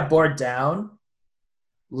putting that board down,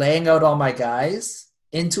 laying out all my guys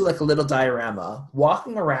into like a little diorama,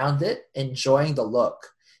 walking around it, enjoying the look.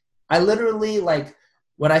 I literally like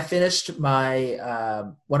when I finished my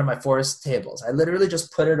one of my forest tables, I literally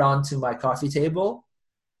just put it onto my coffee table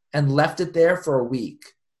and left it there for a week,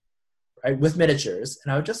 right, with miniatures,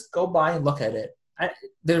 and I would just go by and look at it.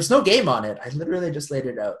 There's no game on it. I literally just laid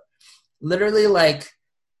it out. Literally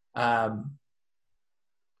um,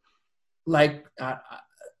 like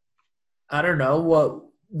I don't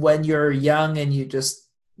know when you're young and you just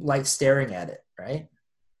like staring at it, right?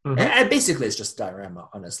 Hmm. And basically, it's just a diorama,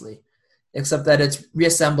 honestly, except that it's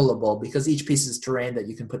reassemblable because each piece is terrain that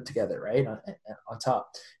you can put together, right, on top.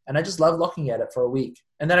 And I just love looking at it for a week.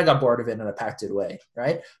 And then I got bored of it and I packed it away,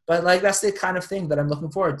 right? But like that's the kind of thing that I'm looking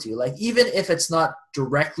forward to. Like even if it's not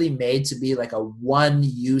directly made to be like a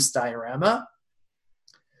one-use diorama,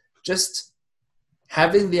 just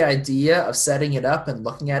having the idea of setting it up and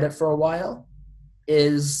looking at it for a while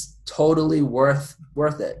is totally worth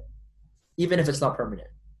it, even if it's not permanent.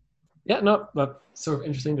 Yeah, no, but sort of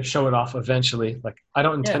interesting to show it off eventually. Like, I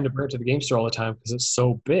don't intend Yeah, to bring it to the game store all the time because it's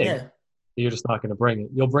so big yeah. that you're just not going to bring it.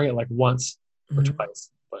 You'll bring it like once or Mhm.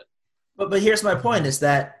 twice, but But here's my point: is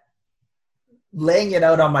that laying it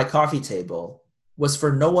out on my coffee table was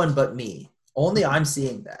for no one but me. Only I'm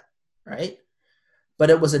seeing that, right? But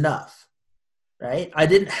it was enough, right? I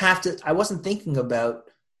didn't have to. I wasn't thinking about,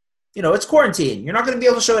 it's quarantine. You're not going to be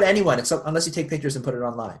able to show it to anyone except unless you take pictures and put it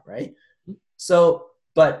online, right? So,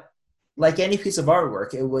 but like any piece of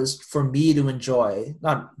artwork, it was for me to enjoy.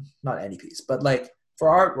 Not any piece, but like for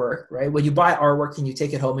artwork, right? When you buy artwork and you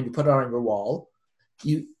take it home and you put it on your wall,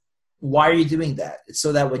 you why are you doing that? It's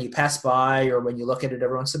so that when you pass by or when you look at it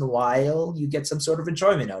every once in a while, you get some sort of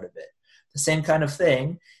enjoyment out of it. The same kind of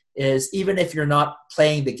thing is even if you're not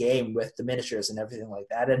playing the game with the miniatures and everything like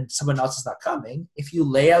that, and someone else is not coming, if you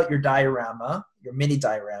lay out your diorama, your mini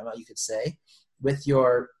diorama, you could say, with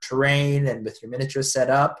your terrain and with your miniatures set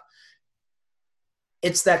up,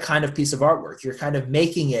 it's that kind of piece of artwork. You're kind of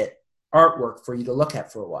making it artwork for you to look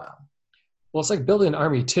at for a while. well, it's like building an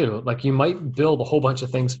army too. Like, you might build a whole bunch of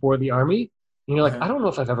things for the army, and you're like, I Uh-huh. don't know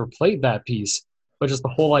if I've ever played that piece, but just the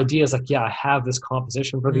whole idea is like, yeah, I have this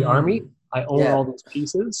composition for the army. Mm, I own all yeah, these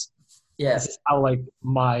pieces. yeah. This is how like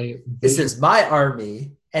my This vision is my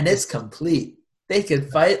army and is. it's complete. They can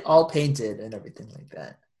fight all painted and everything like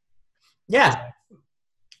that. Yeah,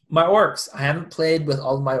 my orcs. I haven't played with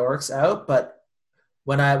all of my orcs out, but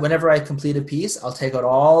whenever I complete a piece, I'll take out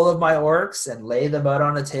all of my orcs and lay them out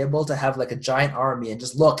on a table to have like a giant army and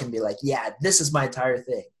just look and be like, yeah, this is my entire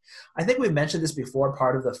thing. I think we mentioned this before.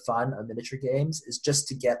 Part of the fun of miniature games is just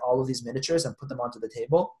to get all of these miniatures and put them onto the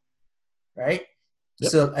table, right?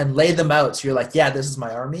 Yep. So and lay them out. So you're like, yeah, this is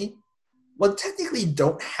my army. Well, technically, you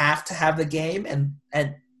don't have to have the game,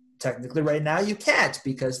 and technically, right now you can't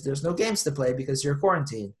because there's no games to play because you're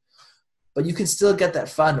quarantined. But you can still get that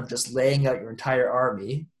fun of just laying out your entire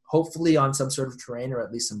army, hopefully on some sort of terrain or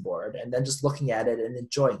at least some board, and then just looking at it and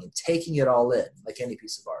enjoying it, taking it all in like any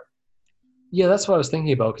piece of art. Yeah, that's what I was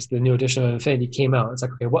thinking about because the new edition of Infinity came out. It's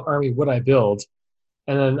like, okay, what army would I build?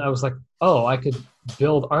 And then I was like, oh, I could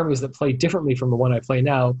build armies that play differently from the one I play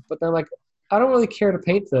now. But then I'm like, I don't really care to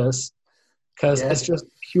paint this because Yeah, it's just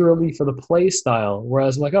purely for the play style.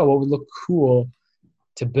 Whereas I'm like, oh, what would look cool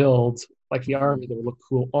to build like the army that would look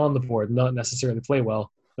cool on the board, not necessarily play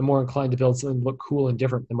well. I'm more inclined to build something that look cool and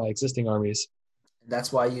different than my existing armies.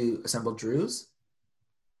 that's why you assembled Drews.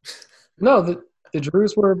 No, the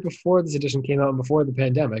Druze were before this edition came out and before the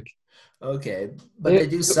pandemic. Okay, but They, they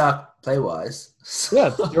do suck play wise. yeah,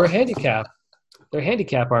 they were a handicap. They're a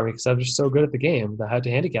handicap army because I'm just so good at the game that I had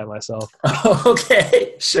to handicap myself.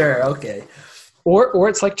 Okay, sure, okay. Or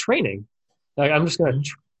it's like training. Like, I'm just gonna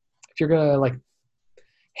if you're gonna like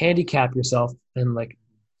handicap yourself and like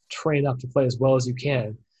train up to play as well as you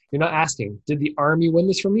can. You're not asking, did the army win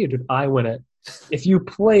this from me or did I win it? If you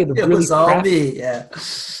It was all me. Yeah.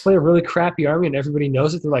 play a really crappy army and everybody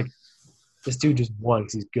knows it, they're like, this dude just won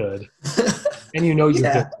because he's good. And you know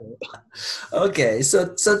you're good. Yeah. Okay.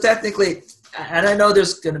 So technically, and I know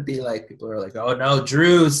there's gonna be like people who are like, oh no,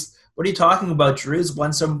 Drew's. What are you talking about? Drew's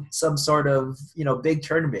won some sort of big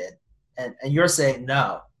tournament, and you're saying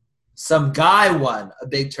no, some guy won a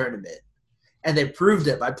big tournament, and they proved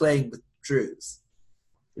it by playing with Drew's.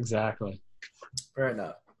 Exactly. Fair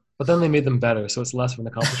enough. But then they made them better, so it's less of an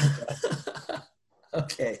accomplishment.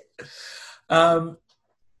 Okay. Um,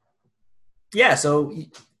 yeah. So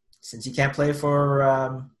since you can't play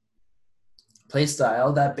for play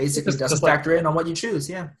style, that basically doesn't Like, factor in on what you choose.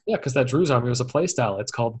 Yeah. yeah, because that Drew's army was a play style.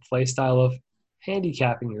 It's called the play style of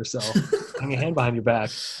handicapping yourself, hang a hand behind your back.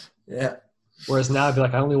 Yeah. Whereas now I'd be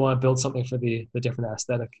like, I only want to build something for the different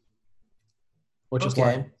aesthetic, which is why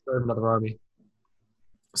I Okay. started another army.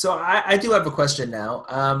 So I do have a question now.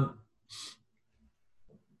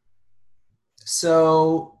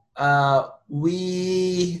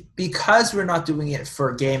 Because we're not doing it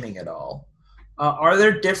for gaming at all, are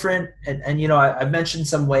there different, and I've mentioned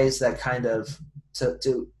some ways that kind of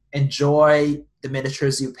to enjoy the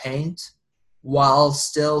miniatures you paint while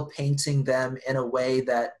still painting them in a way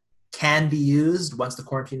that can be used once the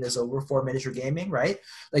quarantine is over for miniature gaming, right?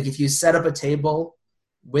 Like if you set up a table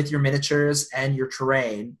with your miniatures and your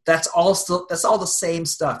terrain, that's all the same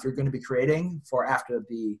stuff you're going to be creating for after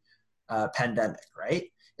the pandemic, right?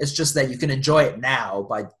 It's just that you can enjoy it now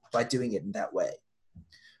by doing it in that way.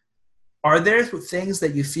 Are there things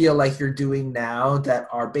that you feel like you're doing now that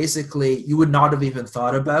are basically you would not have even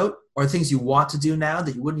thought about, or things you want to do now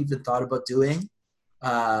that you wouldn't even thought about doing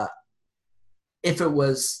uh, if it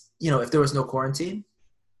was, if there was no quarantine?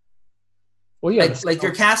 Well, yeah, Like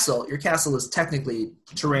your castle is technically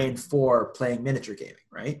terrain for playing miniature gaming,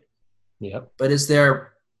 right? yeah. But is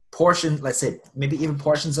there let's say maybe even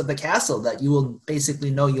portions of the castle that you will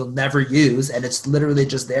basically know you'll never use, and it's literally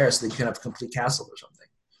just there so that you can have a complete castle or something?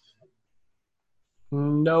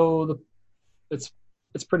 No, it's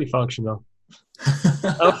pretty functional.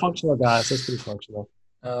 I'm a functional guy, so it's pretty functional.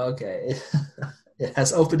 Okay. It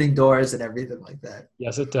has opening doors and everything like that.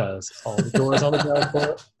 Yes, it does. All the doors on the ground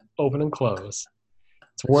floor open and close.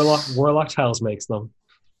 It's Warlock Tiles makes them.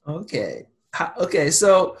 Okay. Okay,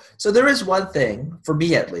 so there is one thing for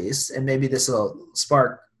me at least, and maybe this will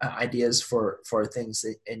spark ideas for things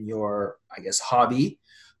in your, I guess, hobby.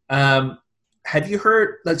 Have you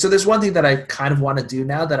heard, like, so there's one thing that I kind of want to do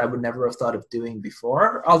now that I would never have thought of doing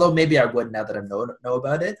before, although maybe I would now that I know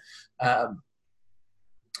about it.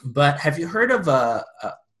 But have you heard of I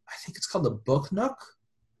think it's called a book nook?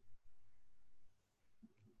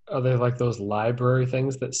 Are they like those library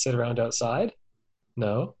things that sit around outside?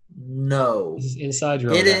 No. No. This is inside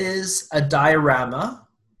your own It house. is a diorama.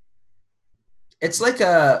 It's like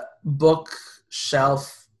a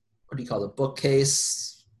bookshelf. What do you call it?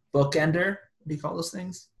 Bookcase, bookender. What do you call those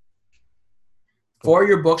things? For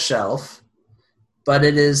your bookshelf, but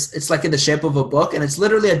it's like in the shape of a book, and it's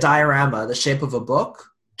literally a diorama, the shape of a book,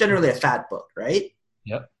 generally a fat book, right?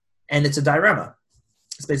 Yep. And it's a diorama.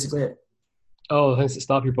 That's basically it. Oh, the things that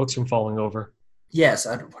stop your books from falling over. Yes.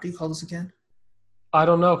 What do you call this again? I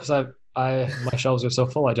don't know because my shelves are so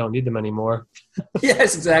full I don't need them anymore.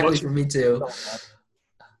 Yes, exactly. Books- For me too.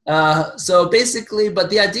 So basically, but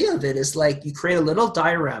the idea of it is like you create a little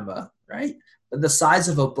diorama, right? The size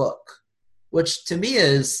of a book, which to me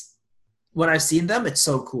is, when I've seen them, it's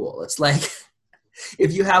so cool. It's like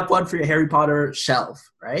if you have one for your Harry Potter shelf,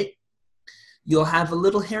 right? You'll have a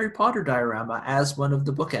little Harry Potter diorama as one of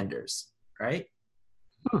the bookenders, right?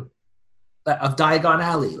 Hmm. Of Diagon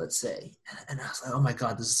Alley, let's say. And I was like, oh my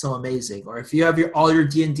God, this is so amazing. Or if you have all your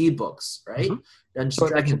D&D books, right? Mm-hmm. Dungeons So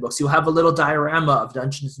and Dragons books, you'll have a little diorama of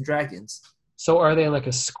Dungeons and Dragons. So are they in like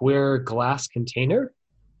a square glass container?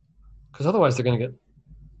 Because otherwise they're going to get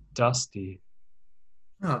dusty.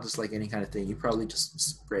 No, just like any kind of thing. You probably just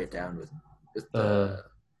spray it down with Uh,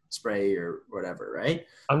 spray or whatever, right?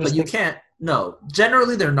 I'm But just you thinking, can't, no,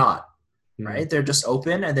 generally they're not, hmm, right? They're just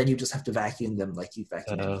open, and then you just have to vacuum them like you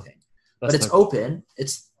vacuum uh, anything. But that's it's no. open.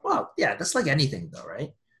 Well, yeah, that's like anything though,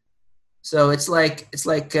 right? So it's like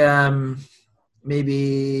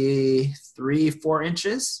maybe 3-4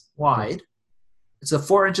 inches Hmm. wide. It's a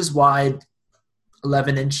 4 inches wide,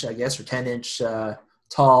 11 inch, I guess, or 10 inch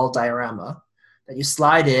tall diorama that you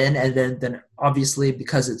slide in, and then obviously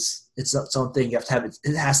because it's its own thing, you have to have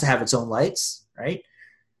it has to have its own lights, right?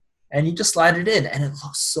 And you just slide it in, and it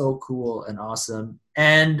looks so cool and awesome.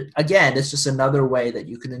 And again, it's just another way that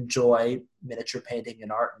you can enjoy miniature painting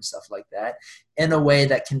and art and stuff like that in a way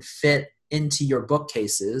that can fit into your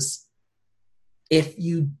bookcases if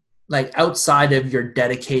you, like, outside of your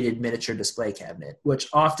dedicated miniature display cabinet, which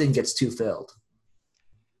often gets too filled.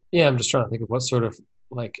 Yeah, I'm just trying to think of what sort of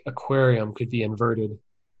like aquarium could be inverted,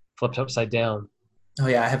 flipped upside down. Oh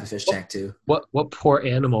yeah, I have a fish What tank too. what poor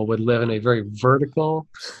animal would live in a very vertical,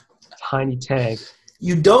 tiny tank?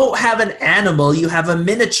 You don't have an animal, you have a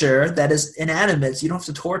miniature that is inanimate, so you don't have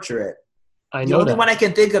to torture it. I The know only that. one I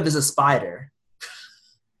can think of is a spider.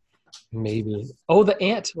 Maybe. Oh, the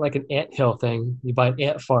ant, like an ant hill thing. You buy an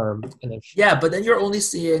ant farm and then Yeah, but then you're only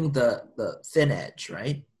seeing the thin edge,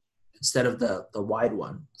 right? Instead of the wide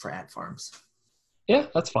one for ant farms. yeah,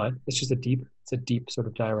 that's fine. It's a deep sort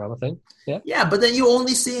of diorama thing. Yeah. Yeah, but then you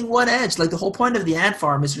only seeing one edge. Like the whole point of the ant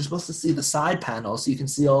farm is you're supposed to see the side panel so you can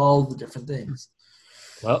see all the different things.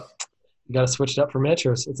 Well, you got to switch it up for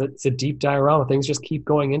miniatures. It's a deep diorama. Things just keep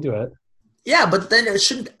going into it. Yeah, but then it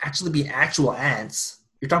shouldn't actually be actual ants.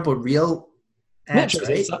 You're talking about real ants,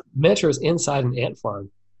 right? Miniatures inside an ant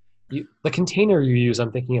farm. The container you use,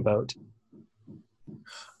 I'm thinking about.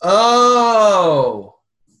 Oh,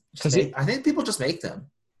 Because I think people just make them.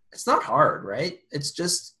 It's not hard, right?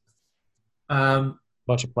 Um,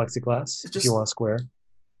 bunch of plexiglass it's if you just want a square.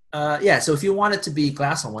 yeah. So if you want it to be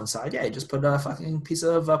glass on one side, yeah, you just put a fucking piece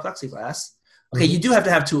of plexiglass Okay, you do have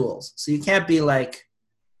to have tools. So you can't be like,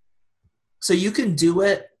 so you can do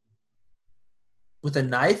it with a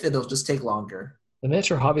knife. It'll just take longer. The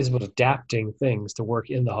miniature hobby is about adapting things to work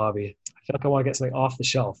in the hobby. I feel like I want to get something off the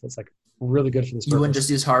shelf. It's like really good for this You wouldn't purpose.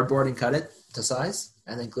 just use hardboard and cut it to size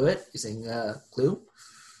and then glue it using glue.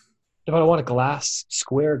 If I want a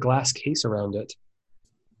square glass case around it,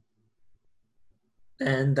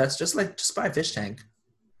 And that's just buy a fish tank.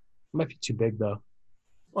 it might be too big though.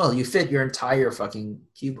 Well, you fit your entire fucking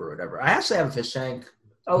cube or whatever. I actually have a fish tank.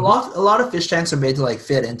 A Mhm. lot of fish tanks are made to like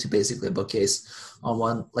fit into basically a bookcase on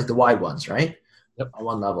one, like the wide ones, right? Yep. On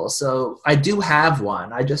one level. So I do have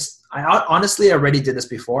one. I honestly already did this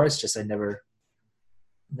before. It's just I never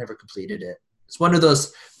completed it. It's one of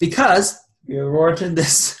those because you're in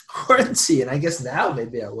this quarantine. I guess now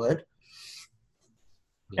maybe I would.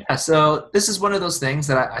 Yeah. So this is one of those things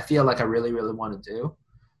that I feel like I really, really want to do.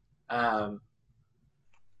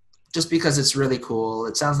 Just because it's really cool.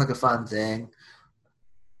 It sounds like a fun thing.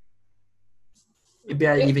 Maybe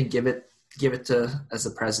I even give it to as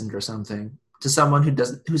a present or something to someone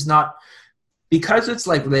who's not, because it's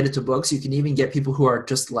like related to books. You can even get people who are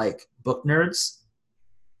just like book nerds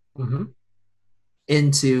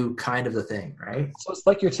into kind of the thing, right? So it's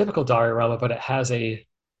like your typical diorama, but it has a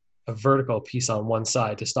vertical piece on one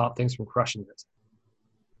side to stop things from crushing it.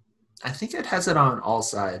 I think it has it on all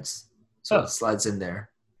sides, so it slides in there.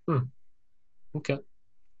 Okay.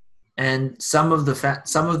 And some of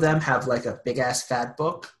them have like a big ass fat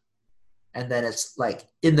book, and then it's like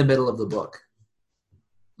in the middle of the book.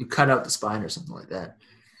 You cut out the spine or something like that.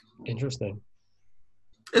 Interesting.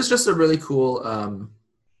 It's just a really cool.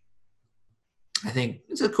 I think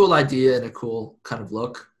it's a cool idea and a cool kind of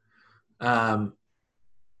look, and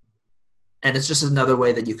it's just another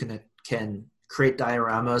way that you can create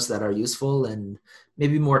dioramas that are useful and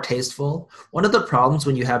maybe more tasteful. One of the problems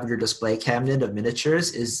when you have your display cabinet of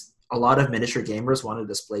miniatures is a lot of miniature gamers want to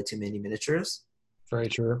display too many miniatures. Very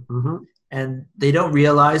true. And they don't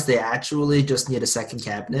realize they actually just need a second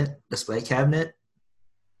display cabinet,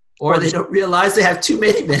 or they don't realize they have too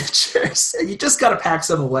many miniatures. And you just got to pack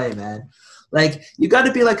some away, man. Like, you got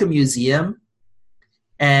to be like a museum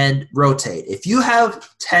and rotate. If you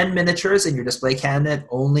have 10 miniatures and your display cabinet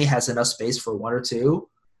only has enough space for one or two,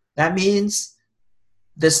 that means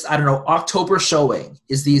this, I don't know, October showing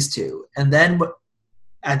is these two. And then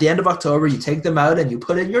at the end of October, you take them out and you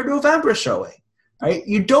put in your November showing, right?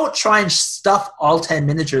 You don't try and stuff all 10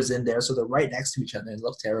 miniatures in there so they're right next to each other and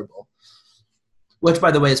look terrible. Which,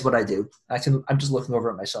 by the way, is what I do. I'm just looking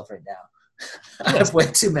over at my shelf right now. I have way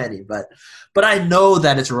too many, but I know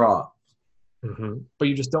that it's wrong. But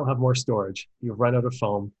you just don't have more storage. You've run out of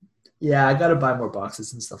foam. Yeah, I got to buy more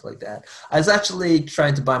boxes and stuff like that. I was actually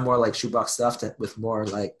trying to buy more like shoebox stuff with more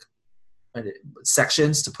like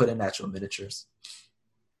sections to put in actual miniatures.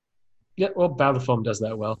 Yeah, well, Battle Foam does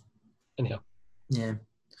that well. Anyhow. Yeah.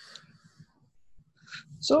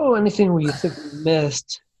 So anything we think we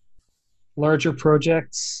missed? Larger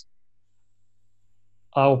projects?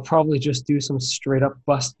 I'll probably just do some straight up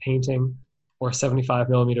bust painting or 75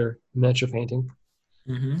 millimeter miniature painting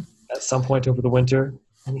at some point over the winter.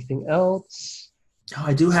 Anything else? Oh,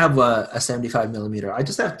 I do have a 75 millimeter. I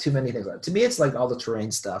just have too many things. To me, it's like all the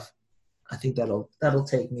terrain stuff. I think that'll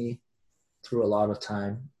take me through a lot of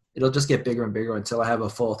time. It'll just get bigger and bigger until I have a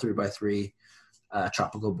full 3x3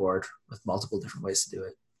 tropical board with multiple different ways to do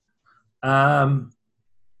it.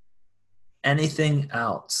 Anything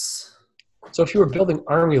else? So if you were building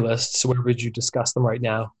army lists, where would you discuss them right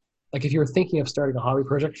now? Like if you were thinking of starting a hobby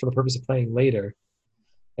project for the purpose of playing later,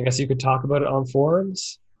 I guess you could talk about it on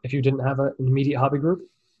forums if you didn't have an immediate hobby group.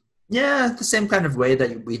 Yeah, the same kind of way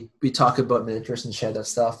that we talk about miniatures and share that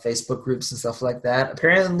stuff, Facebook groups and stuff like that.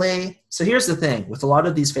 Apparently, so here's the thing with a lot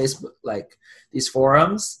of these Facebook, like these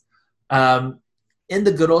forums, in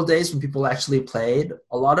the good old days when people actually played,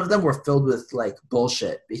 a lot of them were filled with like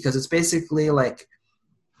bullshit because it's basically like,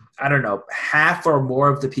 I don't know, half or more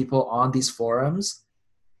of the people on these forums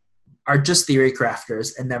are just theory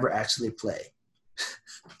crafters and never actually play.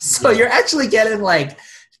 So you're actually getting like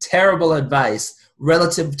terrible advice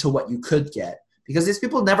relative to what you could get because these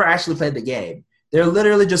people never actually played the game. They're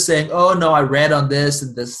literally just saying, oh no, I read on this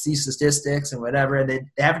and these statistics and whatever, and they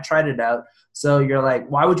haven't tried it out. So you're like,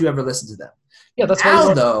 why would you ever listen to them? Yeah, that's now,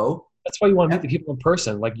 why though. That's why you want to meet the people in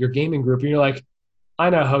person, like your gaming group, and you're like, I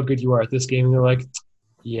know how good you are at this game, and they're like,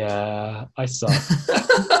 yeah, I suck.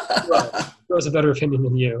 Who has a better opinion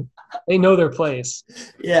than you? They know their place.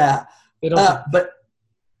 Yeah. They don't. But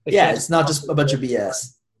yeah, it's not just a bunch of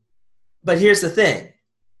BS. But here's the thing: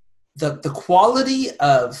 the quality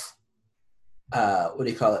of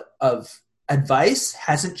of advice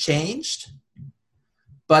hasn't changed,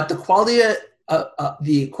 but the quality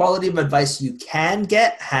of advice you can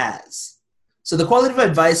get has. So the quality of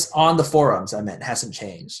advice on the forums, I meant, hasn't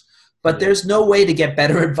changed. But Yeah. there's no way to get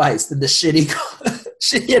better advice than the shitty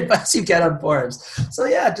shitty advice you get on forums. So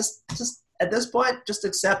yeah, just at this point, just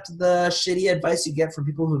accept the shitty advice you get from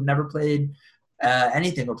people who've never played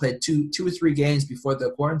anything or played two or three games before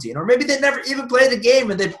the quarantine, or maybe they never even played a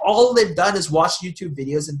game and all they've done is watch YouTube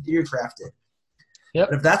videos and theorycraft it. Yep.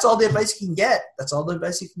 But if that's all the advice you can get, that's all the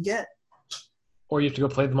advice you can get. Or you have to go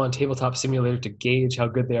play them on Tabletop Simulator to gauge how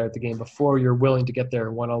good they are at the game before you're willing to get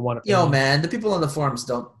their one-on-one opinion. Yo, man, the people on the forums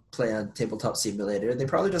don't play on Tabletop Simulator. They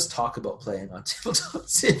probably just talk about playing on Tabletop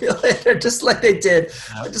Simulator, just like they did,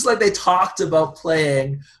 just like they talked about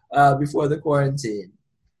playing before the quarantine.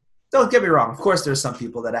 Don't get me wrong. Of course, there's some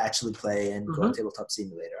people that actually play and go on Tabletop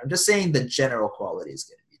Simulator. I'm just saying the general quality is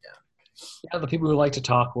going to be down. Yeah, the people who like to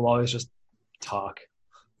talk will always just talk.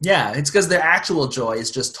 Yeah, it's because their actual joy is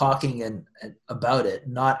just talking and about it,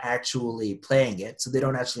 not actually playing it. So they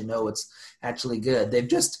don't actually know what's actually good. They've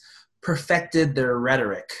just perfected their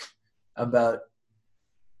rhetoric about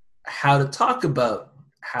how to talk about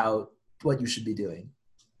what you should be doing.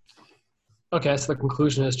 Okay, so the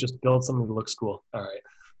conclusion is just build something that looks cool. All right.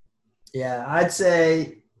 Yeah, I'd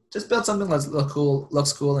say just build something that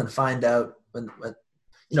looks cool, and find out when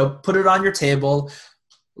put it on your table.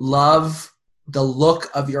 Love the look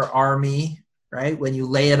of your army, right? When you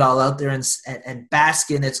lay it all out there and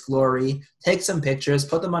bask in its glory, take some pictures,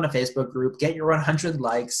 put them on a Facebook group, get your 100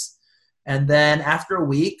 likes. And then after a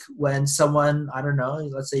week, when someone, I don't know,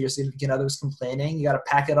 let's say your significant other is complaining, you got to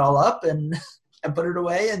pack it all up and put it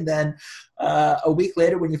away. And then a week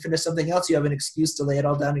later, when you finish something else, you have an excuse to lay it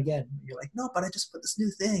all down again. You're like, no, but I just put this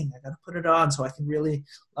new thing. I got to put it on so I can really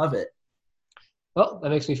love it. Well, that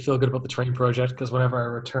makes me feel good about the train project, because whenever I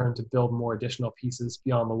return to build more additional pieces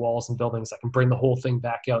beyond the walls and buildings, I can bring the whole thing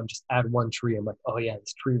back out and just add one tree. I'm like, oh yeah,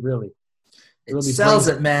 this tree really sells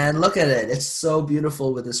it, man. Look at it. It's so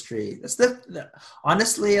beautiful with this tree. That's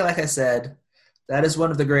honestly, like I said, that is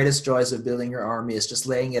one of the greatest joys of building your army, is just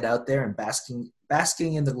laying it out there and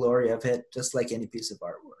basking in the glory of it, just like any piece of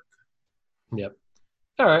artwork. Yep.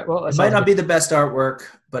 All right. Well, it might not be the best artwork,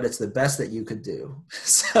 but it's the best that you could do.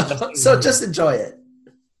 So just enjoy it.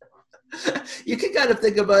 You can kind of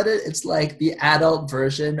think about it. It's like the adult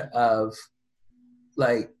version of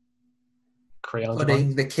like crayon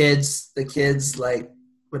putting the kids like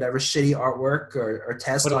whatever shitty artwork or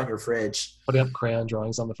test on your fridge. Putting up crayon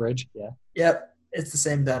drawings on the fridge. Yeah. Yep. It's the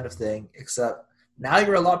same kind of thing, except now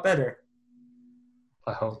you're a lot better.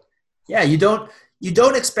 I hope. Yeah, you don't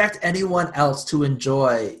expect anyone else to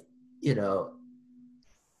enjoy, your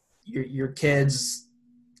kids'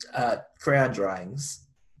 crayon drawings,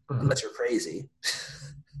 unless you're crazy.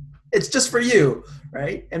 It's just for you,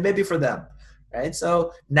 right? And maybe for them, right?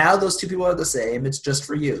 So now those two people are the same. It's just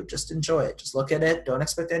for you. Just enjoy it. Just look at it. Don't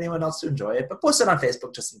expect anyone else to enjoy it, but post it on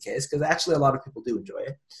Facebook just in case, because actually a lot of people do enjoy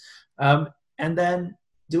it. And then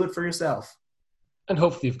do it for yourself. And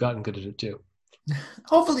hopefully you've gotten good at it too.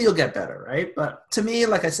 Hopefully you'll get better, right? But to me,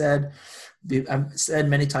 like I said, I've said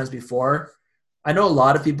many times before, I know a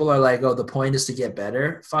lot of people are like, oh, the point is to get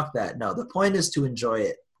better. Fuck that. No, the point is to enjoy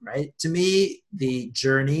it, right? To me, the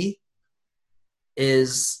journey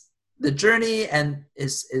is the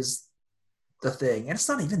thing. And it's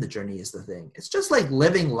not even the journey is the thing. It's just like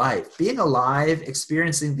living life. Being alive,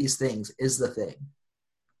 experiencing these things is the thing.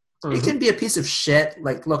 It can be a piece of shit,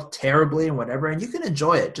 like look terribly and whatever, and you can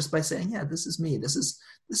enjoy it just by saying, yeah, this is me. This is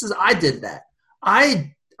I did that.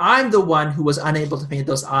 I'm the one who was unable to paint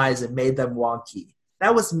those eyes and made them wonky.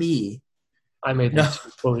 That was me. I made them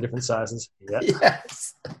two totally different sizes. Yeah.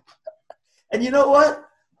 Yes. And you know what?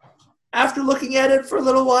 After looking at it for a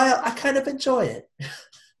little while, I kind of enjoy it.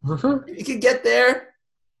 If you can get there,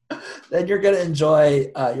 then you're going to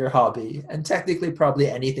enjoy your hobby, and technically probably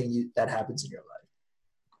anything that happens in your life.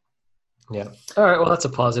 Yeah. All right. Well, that's a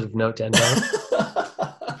positive note to end on.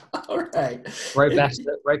 All right. Right back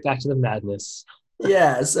to the madness.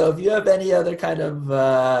 Yeah. So if you have any other kind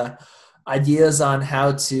of ideas on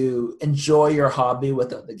how to enjoy your hobby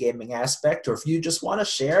without the gaming aspect, or if you just want to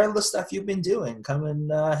share the stuff you've been doing, come and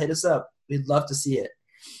hit us up. We'd love to see it.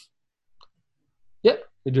 Yep.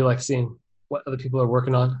 We do like seeing what other people are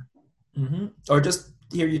working on. Mm-hmm. Or just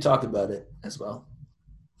hear you talk about it as well.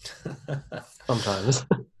 Sometimes.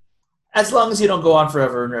 As long as you don't go on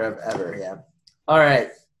forever and ever, yeah. All right.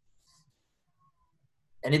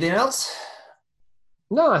 Anything else?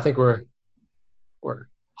 No, I think we're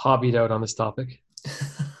hobbied out on this topic.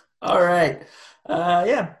 All right.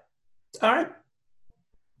 Yeah. All right.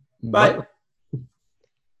 Bye.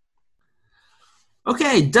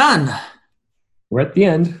 Okay, done. We're at the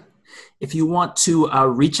end. If you want to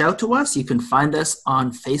reach out to us, you can find us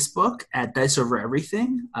on Facebook at Dice Over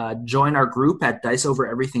Everything. Join our group at Dice Over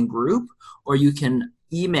Everything Group, or you can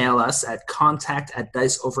email us at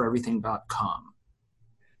contact@diceovereverything.com.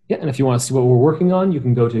 Yeah, and if you want to see what we're working on, you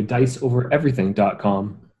can go to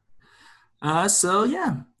diceovereverything.com. So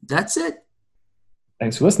yeah, that's it.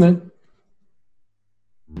 Thanks for listening.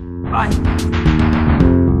 Bye.